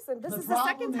twice, and this is the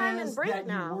second time in break that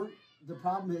now. the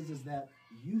problem is that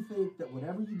you think that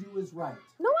whatever you do is right.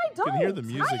 No, I don't. You can hear the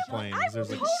music I am- playing. I There's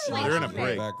will like totally they're in a love break.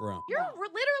 it. Background. You're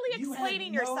literally You had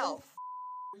explaining no yourself.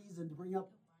 reason to bring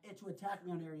up to attack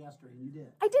me on air yesterday, and you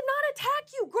did. I did not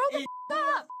attack you. Grow the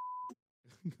up.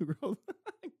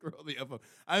 Grow the F up.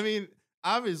 I mean,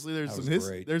 obviously there's That some was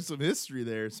great. there's some history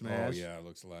there, Smash. Oh, yeah, it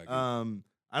looks like it.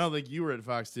 I don't think you were at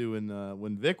Fox 2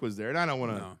 when Vic was there, and I don't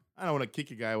want to No. I don't want to kick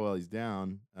a guy while he's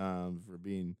down for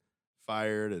being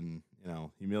fired and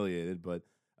humiliated. But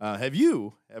have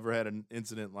you ever had an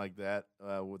incident like that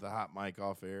with a hot mic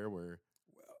off air, where,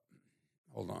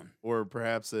 Hold on. or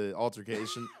perhaps an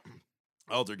altercation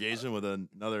with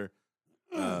another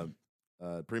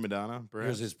prima donna? Here's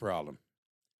Perhaps. his problem.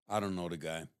 I don't know the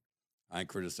guy. I ain't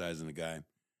criticizing the guy.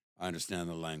 I understand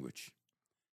the language.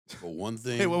 But one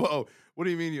thing, Hey, whoa! What do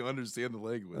you mean you understand the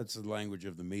language? that's the language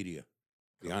of the media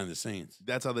behind the scenes.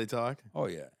 That's how they talk. Oh,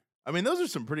 yeah. I mean, those are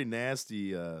some pretty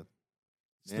nasty.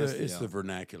 It's the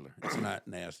vernacular. It's not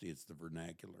nasty. It's the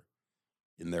vernacular,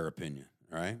 in their opinion.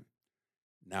 All right.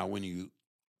 Now, when you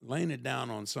laying it down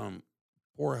on some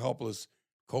poor, helpless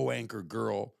co-anchor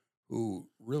girl who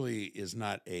really is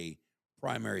not a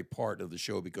primary part of the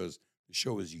show because the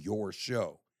show is your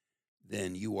show,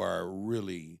 then you are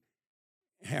really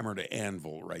hammer to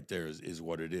anvil right there is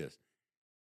what it is.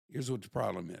 Here's what the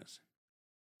problem is.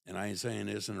 And I ain't saying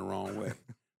this in the wrong way.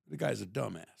 The guy's a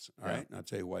dumbass, all right? And I'll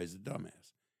tell you why he's a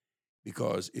dumbass.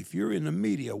 Because if you're in the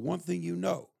media, one thing you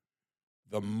know,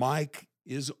 the mic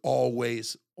is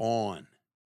always on.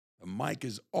 The mic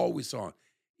is always on.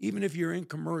 Even if you're in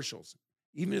commercials,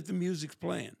 even if the music's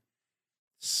playing,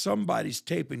 somebody's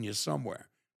taping you somewhere.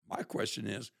 My question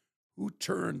is, who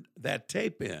turned that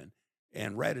tape in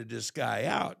and ratted this guy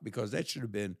out? Because that should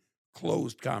have been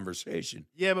closed conversation.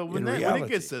 Yeah, but when in it reality.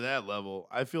 gets to that level,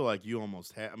 I feel like you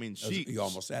almost have. I mean, You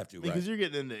almost have to, right? because you're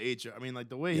getting into HR. I mean, like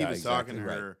the way he Yeah, was talking exactly to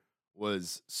right. her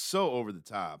was so over the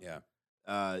top. Yeah.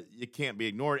 It can't be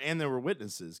ignored. And there were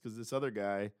witnesses because this other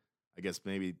guy, I guess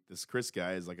maybe this Chris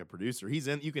guy is like a producer. He's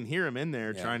in. You can hear him in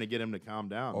there Yeah. trying to get him to calm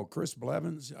down. Oh, Chris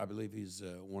Blevins, I believe he's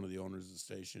one of the owners of the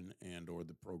station and or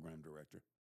the program director.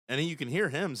 And then you can hear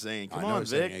him saying, I "Come know on, he's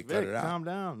saying, Vic, "Hey, cut Vic, it out." calm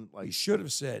down." Like He should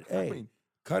have said, I hey, mean,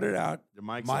 cut it out. the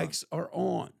mics, Mics are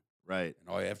on. right. And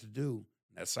all you have to do,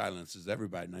 and that silences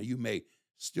everybody. Now, you may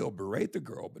still berate the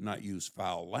girl, but not use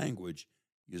foul language.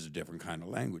 Use a different kind of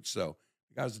language. So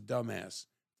the guy's a dumbass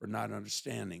for not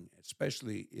understanding,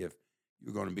 especially if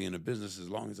you're going to be in the business as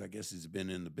long as I guess he's been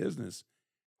in the business,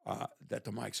 that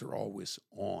the mics are always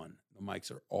on. The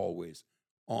mics are always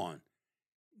on.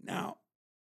 Now,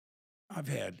 I've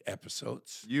had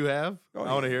episodes. You have? Oh,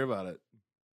 I want to yeah. hear about it.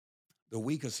 The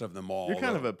weakest of them all. You're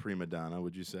kind of though- a prima donna,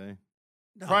 would you say?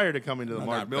 No, Prior to coming to the no,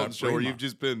 Mark not Milton show, where prima. you've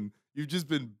just been You've just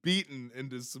been beaten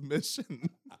into submission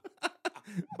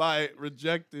by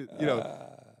rejected.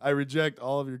 I reject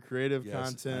all of your creative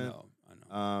content.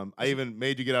 I know. I even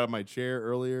made you get out of my chair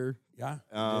earlier. Yeah.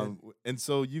 And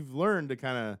so you've learned to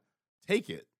kind of take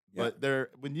it. Yeah.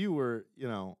 But when you were,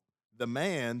 the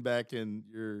man back in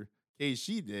your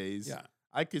KC days, Yeah.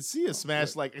 I could see a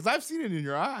smash because I've seen it in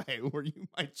your eye where you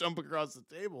might jump across the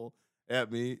table at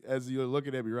me as you're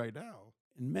looking at me right now.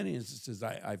 In many instances,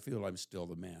 I feel I'm still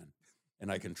the man,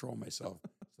 and I control myself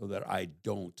so that I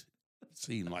don't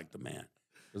seem like the man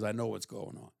because I know what's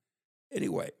going on.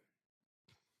 Anyway,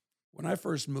 when I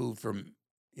first moved from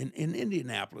in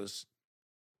Indianapolis,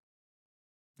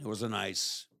 it was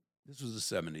this was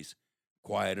the 70s,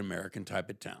 quiet American type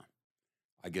of town.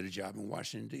 I get a job in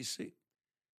Washington, D.C.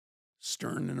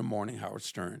 Stern in the morning, Howard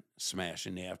Stern, Smash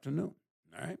in the afternoon,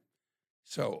 all right?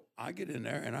 So I get in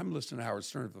there, and I'm listening to Howard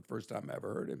Stern for the first time I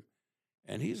ever heard him,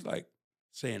 and he's like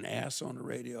saying ass on the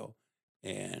radio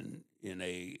and in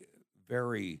a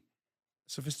very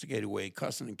sophisticated way,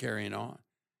 cussing and carrying on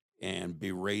and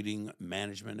berating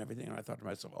management and everything. And I thought to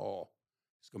myself, oh,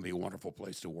 it's going to be a wonderful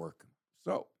place to work.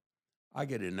 So I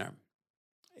get in there,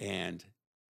 and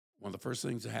one of the first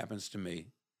things that happens to me,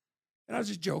 and I was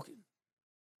just joking.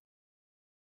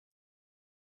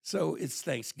 So it's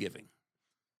Thanksgiving,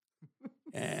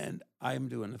 and I'm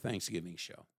doing a Thanksgiving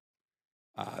show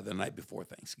the night before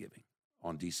Thanksgiving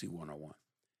on DC 101.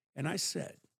 And I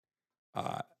said,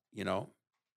 I don't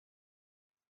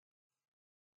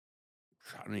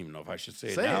even know if I should say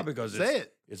it now because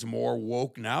it's more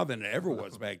woke now than it ever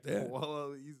was back then.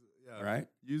 Well, right?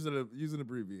 Use an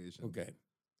abbreviation. Okay.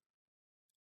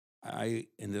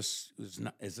 And this is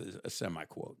a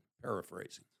semi-quote,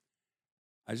 paraphrasing.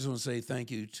 I just want to say thank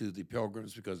you to the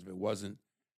Pilgrims because if it wasn't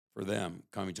for them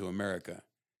coming to America,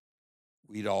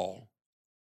 we'd all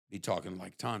be talking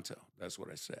like Tonto. That's what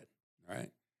I said,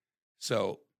 right?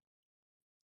 So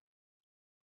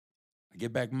I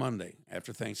get back Monday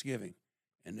after Thanksgiving,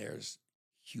 and there's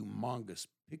humongous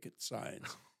picket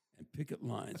signs and picket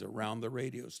lines around the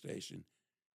radio station.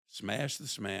 Smash the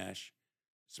Smash.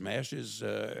 Smash is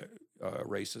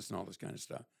racist and all this kind of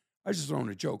stuff. I was just throwing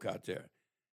a joke out there.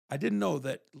 I didn't know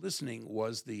that listening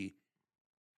was the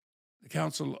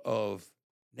Council of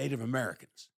Native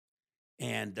Americans.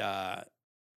 And I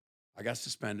got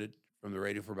suspended from the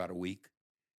radio for about a week.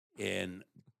 And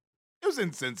it was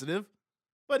insensitive,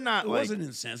 but not it wasn't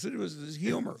insensitive. It was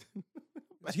humor. It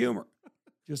was humor,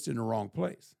 just in the wrong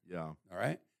place. Yeah. All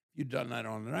right? If you'd done that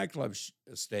on the nightclub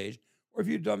stage, or if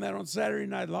you'd done that on Saturday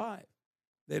Night Live,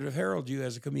 they'd have heralded you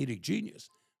as a comedic genius.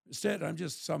 Instead, I'm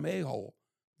just some a-hole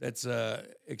that's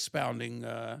expounding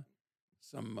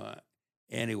some.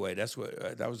 Anyway,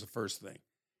 that was the first thing.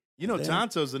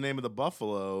 Tonto's the name of the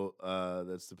buffalo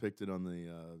that's depicted on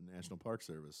the National Park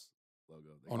Service logo.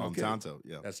 They call him Tonto.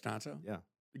 Yeah, that's Tonto. Yeah.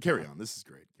 Carry on. This is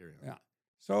great. Carry on. Yeah.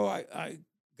 So I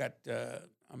got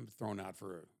I'm thrown out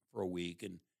for a week,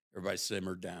 and everybody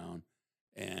simmered down.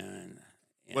 And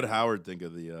what did Howard think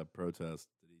of the protest?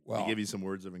 Did he give you some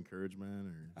words of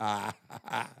encouragement? Or?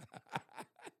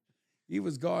 He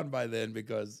was gone by then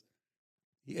because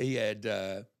he had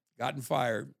gotten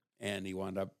fired, and he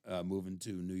wound up moving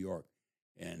to New York,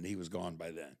 and he was gone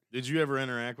by then. Did you ever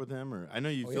interact with him? Or I know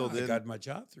you filled in. I got my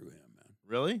job through him, man.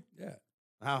 Really? Yeah.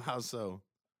 How so?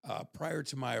 Prior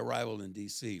to my arrival in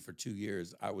D.C. for 2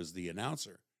 years, I was the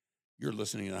announcer. You're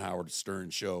listening to the Howard Stern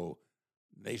show,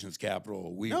 Nation's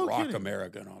Capital, We Rock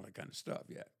America, and all that kind of stuff,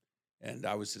 yeah. And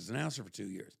I was his announcer for 2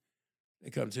 years.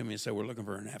 They come to me and say, we're looking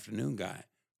for an afternoon guy,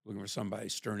 looking for somebody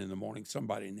Stern in the morning,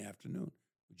 somebody in the afternoon.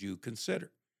 Would you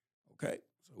consider? Okay,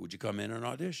 so would you come in and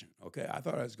audition? Okay, I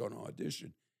thought I was going to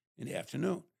audition in the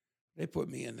afternoon. They put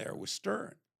me in there with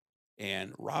Stern,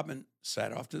 and Robin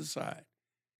sat off to the side.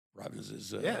 Robin's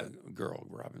his girl,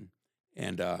 Robin.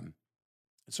 And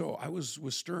so I was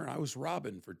with Stern. I was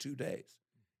Robin for 2 days.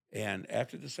 And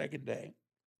after the second day,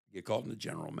 I get called in the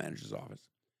general manager's office.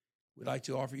 We'd like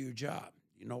to offer you a job.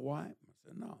 You know why? I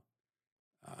said, no.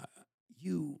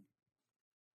 You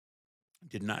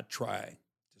did not try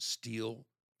to steal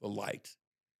the light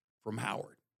from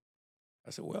Howard.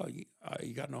 I said, well,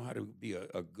 you got to know how to be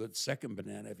a good second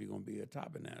banana if you're going to be a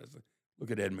top banana. I said,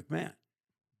 look at Ed McMahon.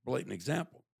 Blatant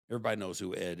example. Everybody knows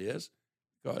who Ed is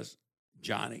because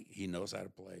Johnny, he knows how to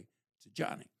play to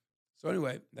Johnny. So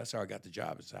anyway, that's how I got the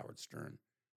job as Howard Stern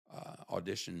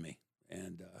auditioned me.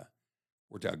 And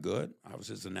worked out good. I was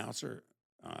his announcer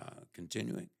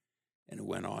continuing. And it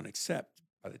went on, except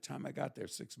by the time I got there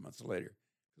 6 months later,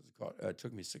 because it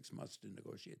took me 6 months to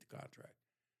negotiate the contract.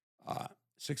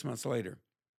 6 months later.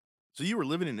 So you were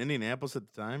living in Indianapolis at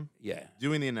the time? Yeah.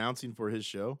 Doing the announcing for his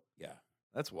show? Yeah.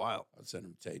 That's wild. I'd send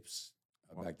him tapes.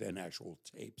 Back then, actual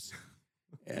tapes.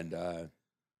 And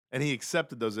he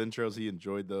accepted those intros. He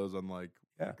enjoyed those, unlike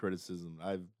criticism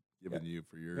I've given you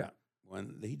for your. Yeah.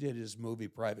 When he did his movie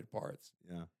Private Parts,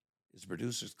 his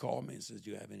producers called me and says,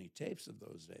 "Do you have any tapes of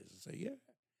those days?" I say, "Yeah."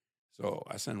 So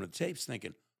I sent him the tapes,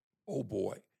 thinking, "Oh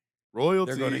boy,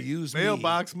 royalty, they're going to use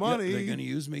mailbox money. Yeah, they're going to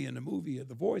use me in the movie of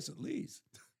The Voice at least."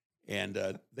 And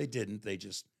they didn't. They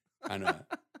just kind of,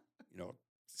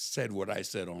 said what I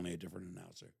said, only a different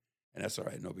announcer, and that's all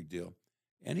right, no big deal.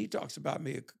 And he talks about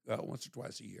me once or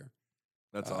twice a year.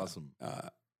 That's awesome.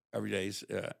 Every day.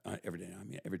 I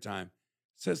mean, every time.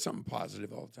 Says something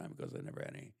positive all the time because I never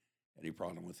had any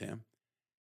problem with him.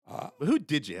 But who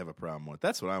did you have a problem with?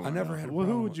 That's what I want. I never had a problem.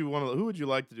 problem. Who would you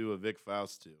like to do a Vic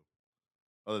Faust to?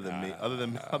 Other than me. Other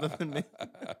than me.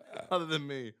 Other than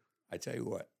me. I tell you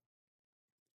what.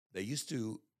 They used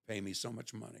to pay me so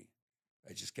much money.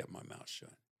 I just kept my mouth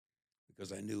shut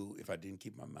because I knew if I didn't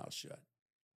keep my mouth shut,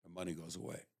 the money goes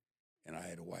away, and I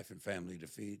had a wife and family to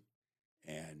feed.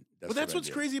 And that's what's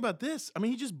crazy about this. I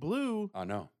mean, he just blew. I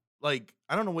know. Like,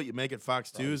 I don't know what you make at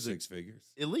Fox 2 is 6 figures.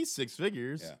 At least 6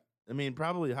 figures. Yeah. I mean,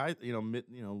 probably high, mid,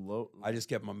 low. I just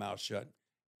kept my mouth shut.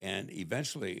 And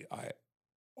eventually I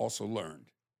also learned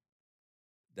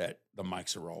that the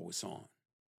mics are always on.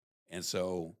 And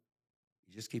so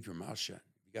you just keep your mouth shut.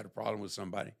 If you got a problem with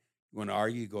somebody, you want to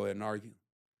argue, go ahead and argue.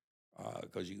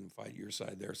 Because you can fight your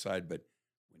side, their side. But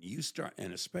when you start,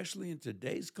 and especially in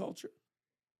today's culture,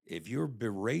 if you're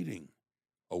berating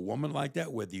a woman like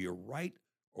that, whether you're right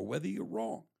or whether you're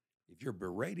wrong, if you're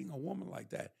berating a woman like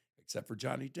that, except for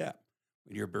Johnny Depp,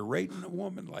 when you're berating a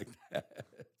woman like that,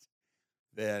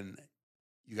 then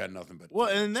you got nothing but. Well,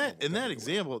 and in that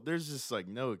example, there's just like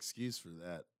no excuse for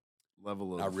that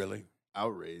level of not really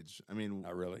outrage. I mean,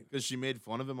 not really, because she made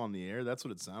fun of him on the air. That's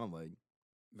what it sounded like.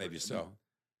 Maybe so,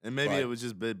 and maybe it was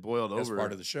just boiled over. That's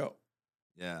part of the show.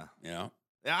 Yeah, Yeah,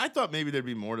 I thought maybe there'd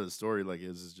be more to the story. Like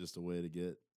this is just a way to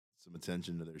get some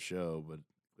attention to their show, but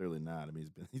clearly not. I mean,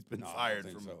 he's been fired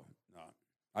from. So. No,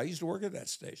 I used to work at that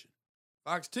station,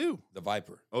 Fox 2, the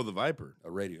Viper. Oh, the Viper,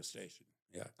 a radio station.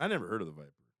 Yeah, I never heard of the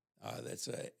Viper. That's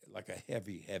like a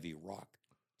heavy rock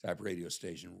type radio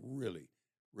station. Really,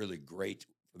 really great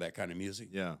for that kind of music.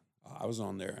 Yeah, I was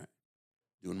on there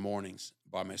doing mornings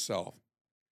by myself,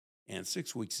 and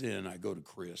 6 weeks in, I go to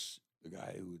Chris, the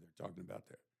guy who they're talking about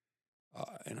there,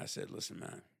 and I said, "Listen,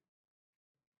 man,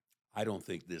 I don't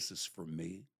think this is for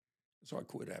me." So I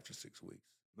quit after 6 weeks.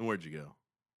 Then where'd you go?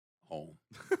 Home.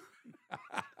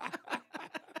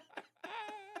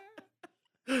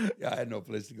 Yeah, I had no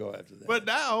place to go after that. But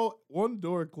now one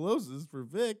door closes for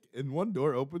Vic and one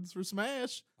door opens for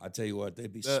Smash. I tell you what,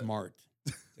 they'd be smart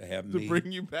to have to me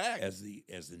bring you back as the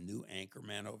new anchor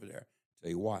man over there. Tell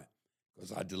you why,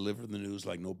 because I deliver the news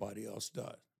like nobody else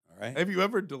does. All right. Have you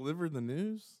ever delivered the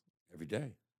news? Every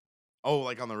day. Oh,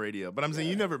 like on the radio. But I'm saying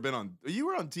you never been on. You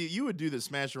were on TV. You would do the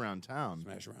Smash Around Town.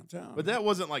 Smash Around Town. But that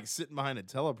wasn't like sitting behind a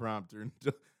teleprompter. And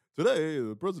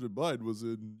today, President Biden was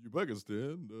in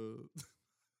Uzbekistan.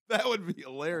 That would be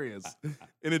hilarious.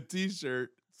 In a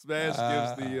T-shirt, Smash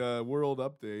gives the world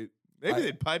update. Maybe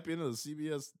they'd pipe into the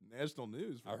CBS National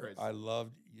News. I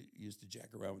loved, used to jack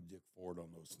around with Dick Ford on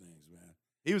those things, man.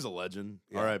 He was a legend.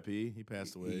 Yeah. R.I.P. He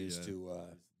passed away. He used to.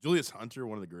 Julius Hunter,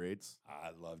 one of the greats. I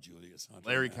love Julius Hunter.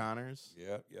 Larry man. Connors.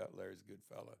 Yeah, Larry's a good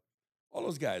fella. All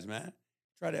those guys, man.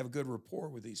 Try to have a good rapport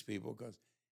with these people because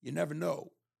you never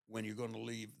know when you're going to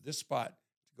leave this spot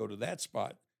to go to that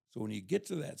spot. So when you get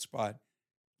to that spot,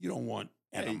 you don't want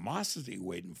animosity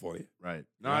waiting for you. Right.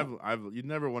 No, you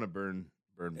never want to burn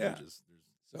bridges.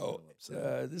 So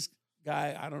this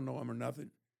guy, I don't know him or nothing,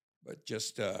 but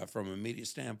just from a media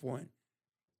standpoint,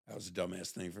 that was a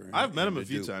dumbass thing for him. I've met him a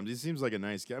few times. He seems like a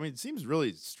nice guy. I mean, it seems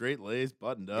really straight-laced,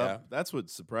 buttoned up. Yeah. That's what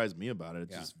surprised me about it.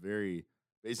 It's just very,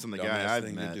 based on the dumbass guy I've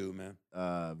thing met, to do, man.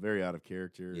 very out of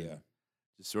character. Yeah.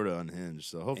 Just sort of unhinged.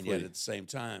 So hopefully. And yet at the same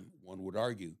time, one would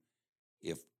argue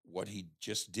if what he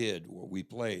just did, what we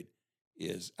played,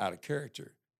 is out of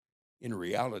character, in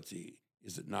reality,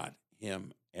 is it not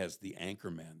him as the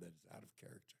anchor man that is out of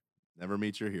character? Never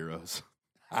meet your heroes.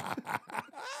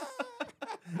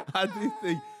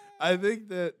 I think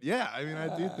that, yeah, I mean,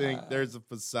 I do think there's a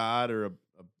facade or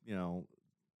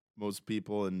most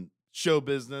people in show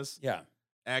business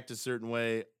act a certain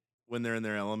way when they're in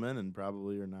their element and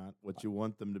probably are not what you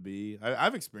want them to be.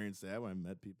 I've experienced that when I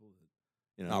met people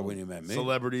that, not when you met me.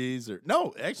 Celebrities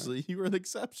no, actually, you were the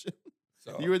exception.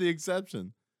 So you were the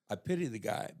exception. I pity the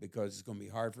guy because it's going to be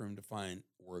hard for him to find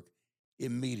work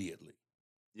immediately.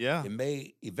 Yeah. It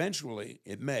may,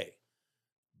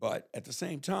 but at the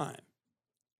same time,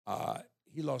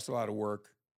 he lost a lot of work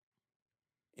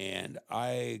And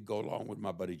I go along with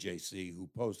my buddy JC, who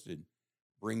posted,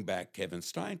 bring back Kevin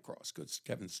Steincross, because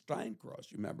Kevin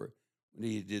Steincross, you remember when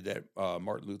he did that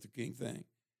Martin Luther King thing?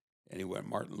 And he went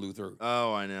Martin Luther.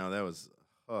 Oh, I know. That was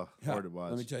hard to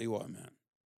watch. Let me tell you what, man.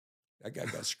 That guy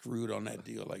got screwed on that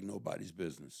deal like nobody's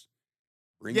business.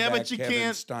 Bring back but you Kevin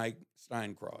can't.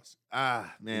 Steincross.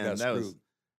 Man,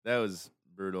 that was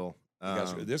brutal.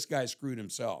 This guy screwed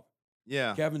himself.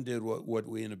 Yeah. Kevin did what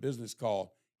we in a business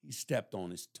call, he stepped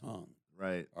on his tongue.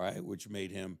 Right. All right, which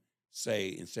made him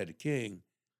say, instead of king,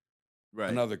 Right.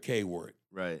 another K word.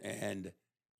 Right. And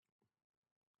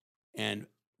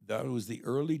that was the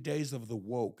early days of the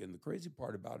woke. And the crazy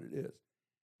part about it is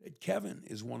that Kevin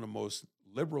is one of the most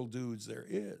liberal dudes there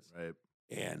is. Right.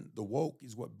 And the woke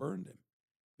is what burned him,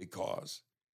 because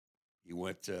he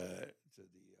went to the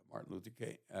Martin Luther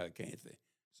King thing.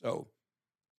 So,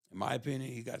 in my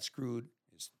opinion, he got screwed.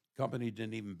 His company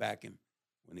didn't even back him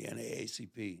when the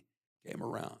NAACP came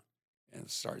around and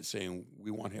started saying,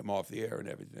 we want him off the air and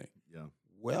everything. Yeah.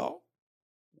 Well,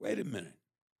 wait a minute.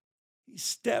 He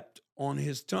stepped on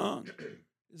his tongue.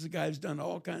 This is a guy who's done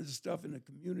all kinds of stuff in the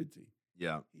community.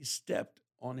 Yeah. He stepped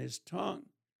on his tongue.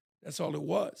 That's all it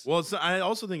was. Well, I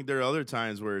also think there are other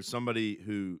times where somebody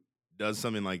who does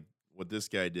something like what this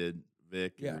guy did,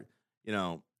 Vic, or,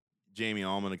 Jamie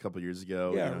Allman a couple years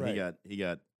ago, right. he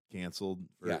got canceled.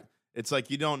 Yeah. It's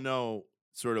like you don't know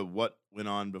sort of what went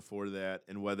on before that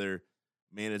and whether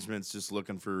management's just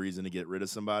looking for a reason to get rid of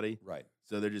somebody. Right.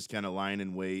 So they're just kind of lying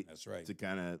in wait. That's right. To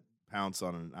kind of pounce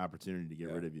on an opportunity to get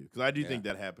rid of you. Because I do think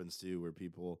that happens too, where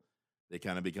people, they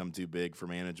kind of become too big for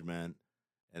management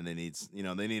and they need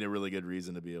a really good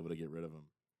reason to be able to get rid of them.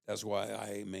 That's why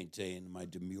I maintain my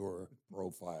demure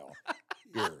profile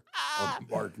here on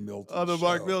the Mark Milton On the Show.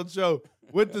 Mark Milton Show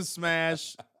with the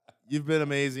Smash. You've been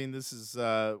amazing. This is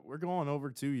we're going over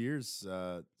 2 years.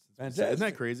 Fantastic. Isn't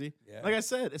that crazy? Yeah. Like I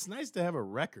said, it's nice to have a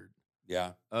record.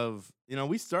 Yeah. Of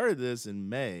we started this in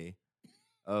May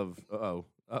of coffee.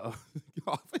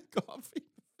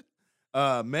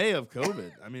 May of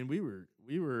COVID. I mean, we've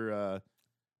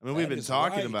been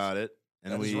talking about it,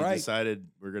 and we decided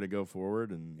we're going to go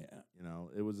forward, and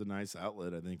it was a nice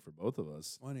outlet, I think, for both of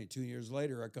us. Funny, 2 years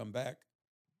later, I come back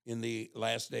in the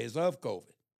last days of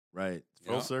COVID. Right,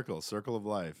 full circle of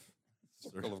life,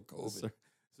 circle of COVID,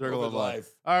 circle of life.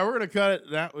 All right, we're going to cut it.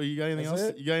 You got anything That's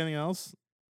else? it? You got anything else?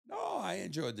 No, I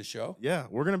enjoyed the show. Yeah,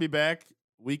 we're going to be back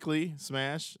weekly,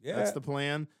 Smash. Yeah. That's the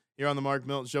plan here on the Mark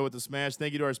Milton Show with the Smash.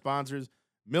 Thank you to our sponsors,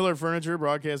 Miller Furniture,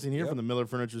 broadcasting here from the Miller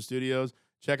Furniture Studios.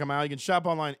 Check them out. You can shop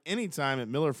online anytime at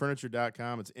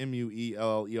MillerFurniture.com. It's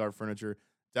MUELLER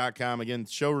Furniture.com. Again,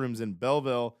 showrooms in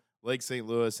Belleville, Lake St.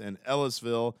 Louis, and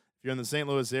Ellisville. If you're in the St.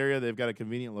 Louis area, they've got a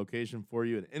convenient location for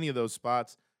you at any of those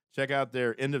spots. Check out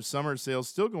their end of summer sales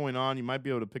still going on. You might be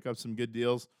able to pick up some good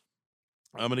deals.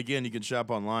 And again, you can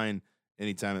shop online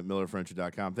anytime at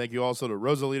MillerFurniture.com. Thank you also to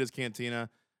Rosalita's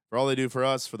Cantina for all they do for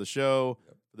us, for the show,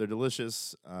 for their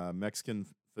delicious Mexican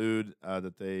food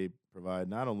that they provide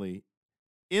not only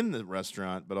in the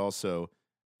restaurant, but also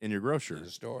in your grocer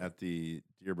at the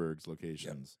Deerberg's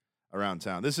locations around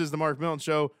town. This is the Mark Milton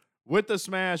Show with the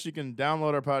Smash. You can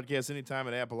download our podcast anytime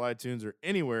at Apple iTunes or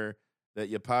anywhere that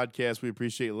you podcast. We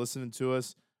appreciate you listening to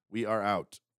us. We are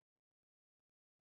out.